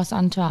watch and pass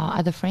on to our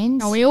other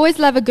friends. Oh, we always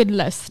love a good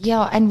list.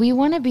 Yeah, and we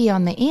want to be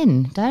on the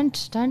end.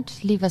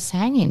 Don't leave us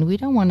hanging. We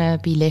don't want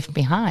to be left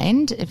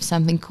behind if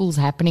something cool's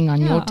happening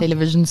on your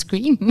television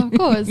screen. Of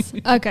course.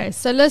 Okay,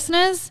 so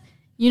listeners,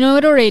 you know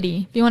it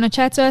already. If you want to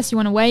chat to us, you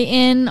want to weigh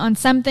in on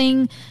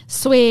something,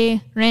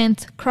 swear,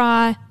 rant,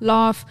 cry,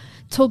 laugh,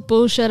 talk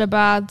bullshit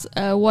about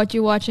what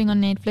you're watching on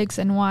Netflix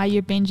and why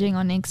you're binging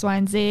on X, Y,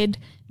 and Z,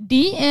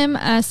 DM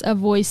us a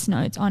voice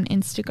note on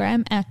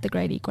Instagram at the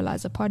Great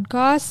Equalizer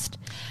Podcast.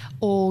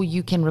 Or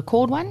you can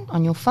record one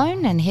on your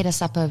phone and hit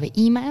us up over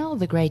email,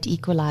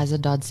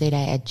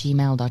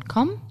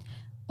 thegreatequalizer.za@gmail.com.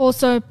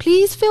 Also,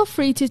 please feel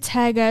free to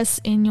tag us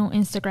in your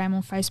Instagram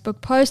or Facebook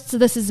posts.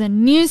 This is a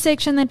new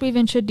section that we've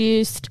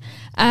introduced.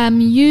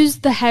 Use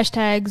the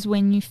hashtags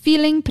when you're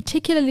feeling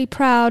particularly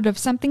proud of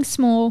something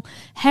small.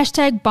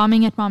 Hashtag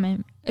bombing at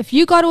mom. If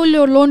you got all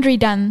your laundry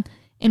done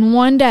in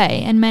one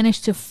day and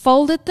managed to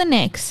fold it the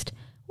next,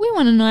 we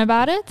want to know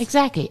about it.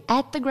 Exactly.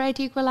 At the Great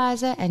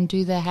Equalizer, and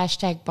do the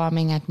hashtag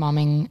bombing at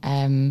momming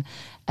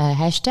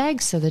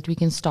hashtags so that we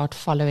can start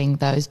following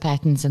those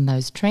patterns and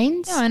those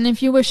trends. Yeah, and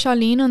if you were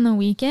Charlene on the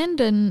weekend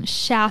and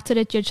shouted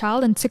at your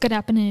child and took it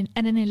up at an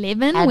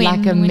 11.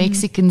 Like a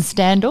Mexican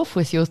standoff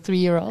with your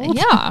 3-year-old.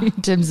 Yeah. In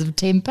terms of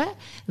temper,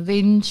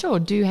 then sure,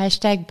 do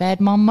hashtag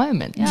bad mom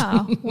moment.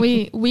 Yeah,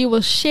 we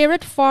will share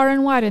it far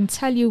and wide and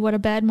tell you what a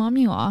bad mom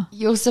you are.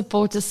 Your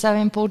support is so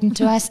important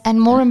to us, and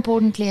more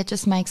importantly, it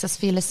just makes us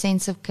feel a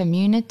sense of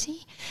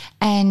community.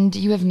 And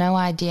you have no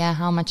idea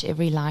how much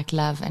every like,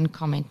 love, and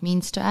comment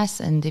means to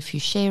us. And if you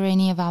share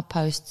any of our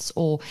posts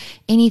or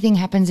anything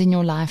happens in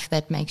your life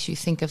that makes you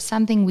think of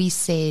something we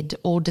said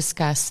or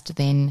discussed,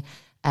 then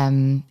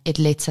it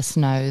lets us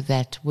know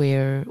that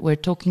we're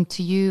talking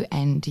to you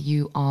and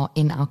you are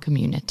in our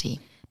community.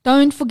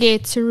 Don't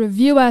forget to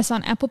review us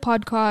on Apple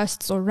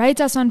Podcasts or rate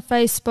us on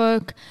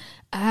Facebook.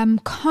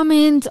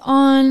 Comment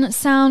on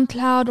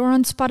SoundCloud or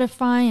on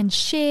Spotify, and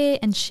share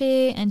and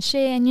share and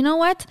share. And you know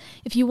what?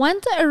 If you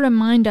want a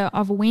reminder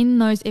of when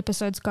those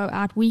episodes go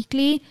out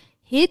weekly,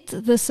 hit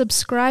the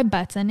subscribe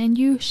button and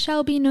you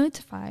shall be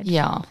notified.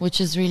 Yeah,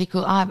 which is really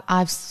cool. I've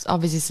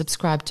obviously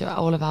subscribed to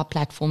all of our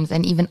platforms,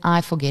 and even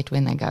I forget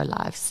when they go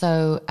live.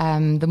 So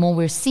the more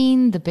we're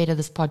seen, the better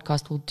this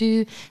podcast will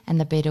do and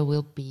the better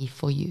we'll be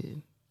for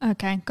you.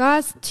 Okay,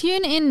 guys,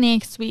 tune in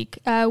next week.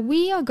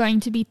 We are going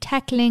to be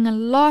tackling a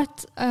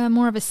lot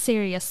more of a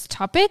serious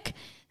topic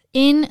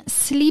in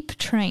sleep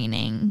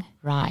training.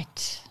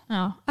 Right.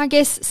 Oh, I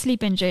guess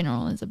sleep in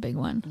general is a big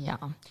one. Yeah.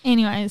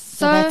 Anyways,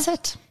 so that's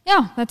it.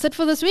 Yeah, that's it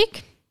for this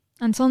week.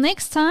 Until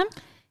next time,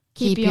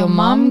 keep your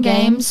mom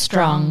game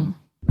strong.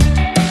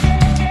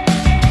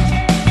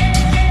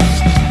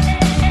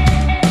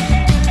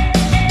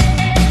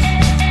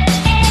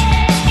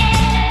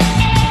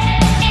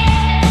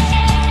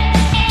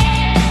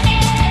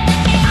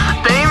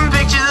 Painting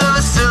pictures of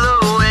a silhouette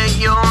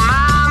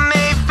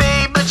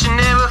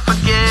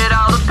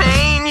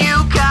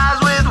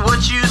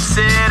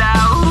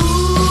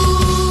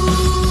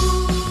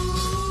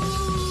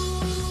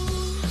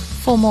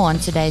For more on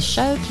today's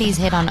show, please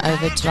head on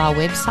over to our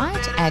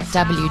website at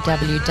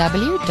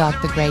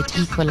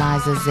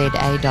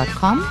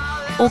www.thegreatequalizerza.com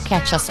or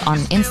catch us on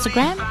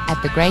Instagram at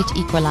The Great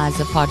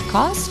Equalizer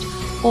Podcast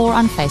or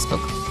on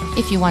Facebook.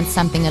 If you want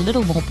something a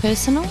little more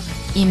personal,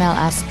 email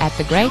us at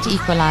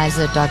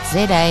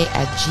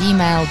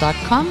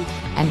thegreatequalizer.za@gmail.com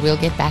and we'll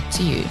get back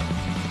to you.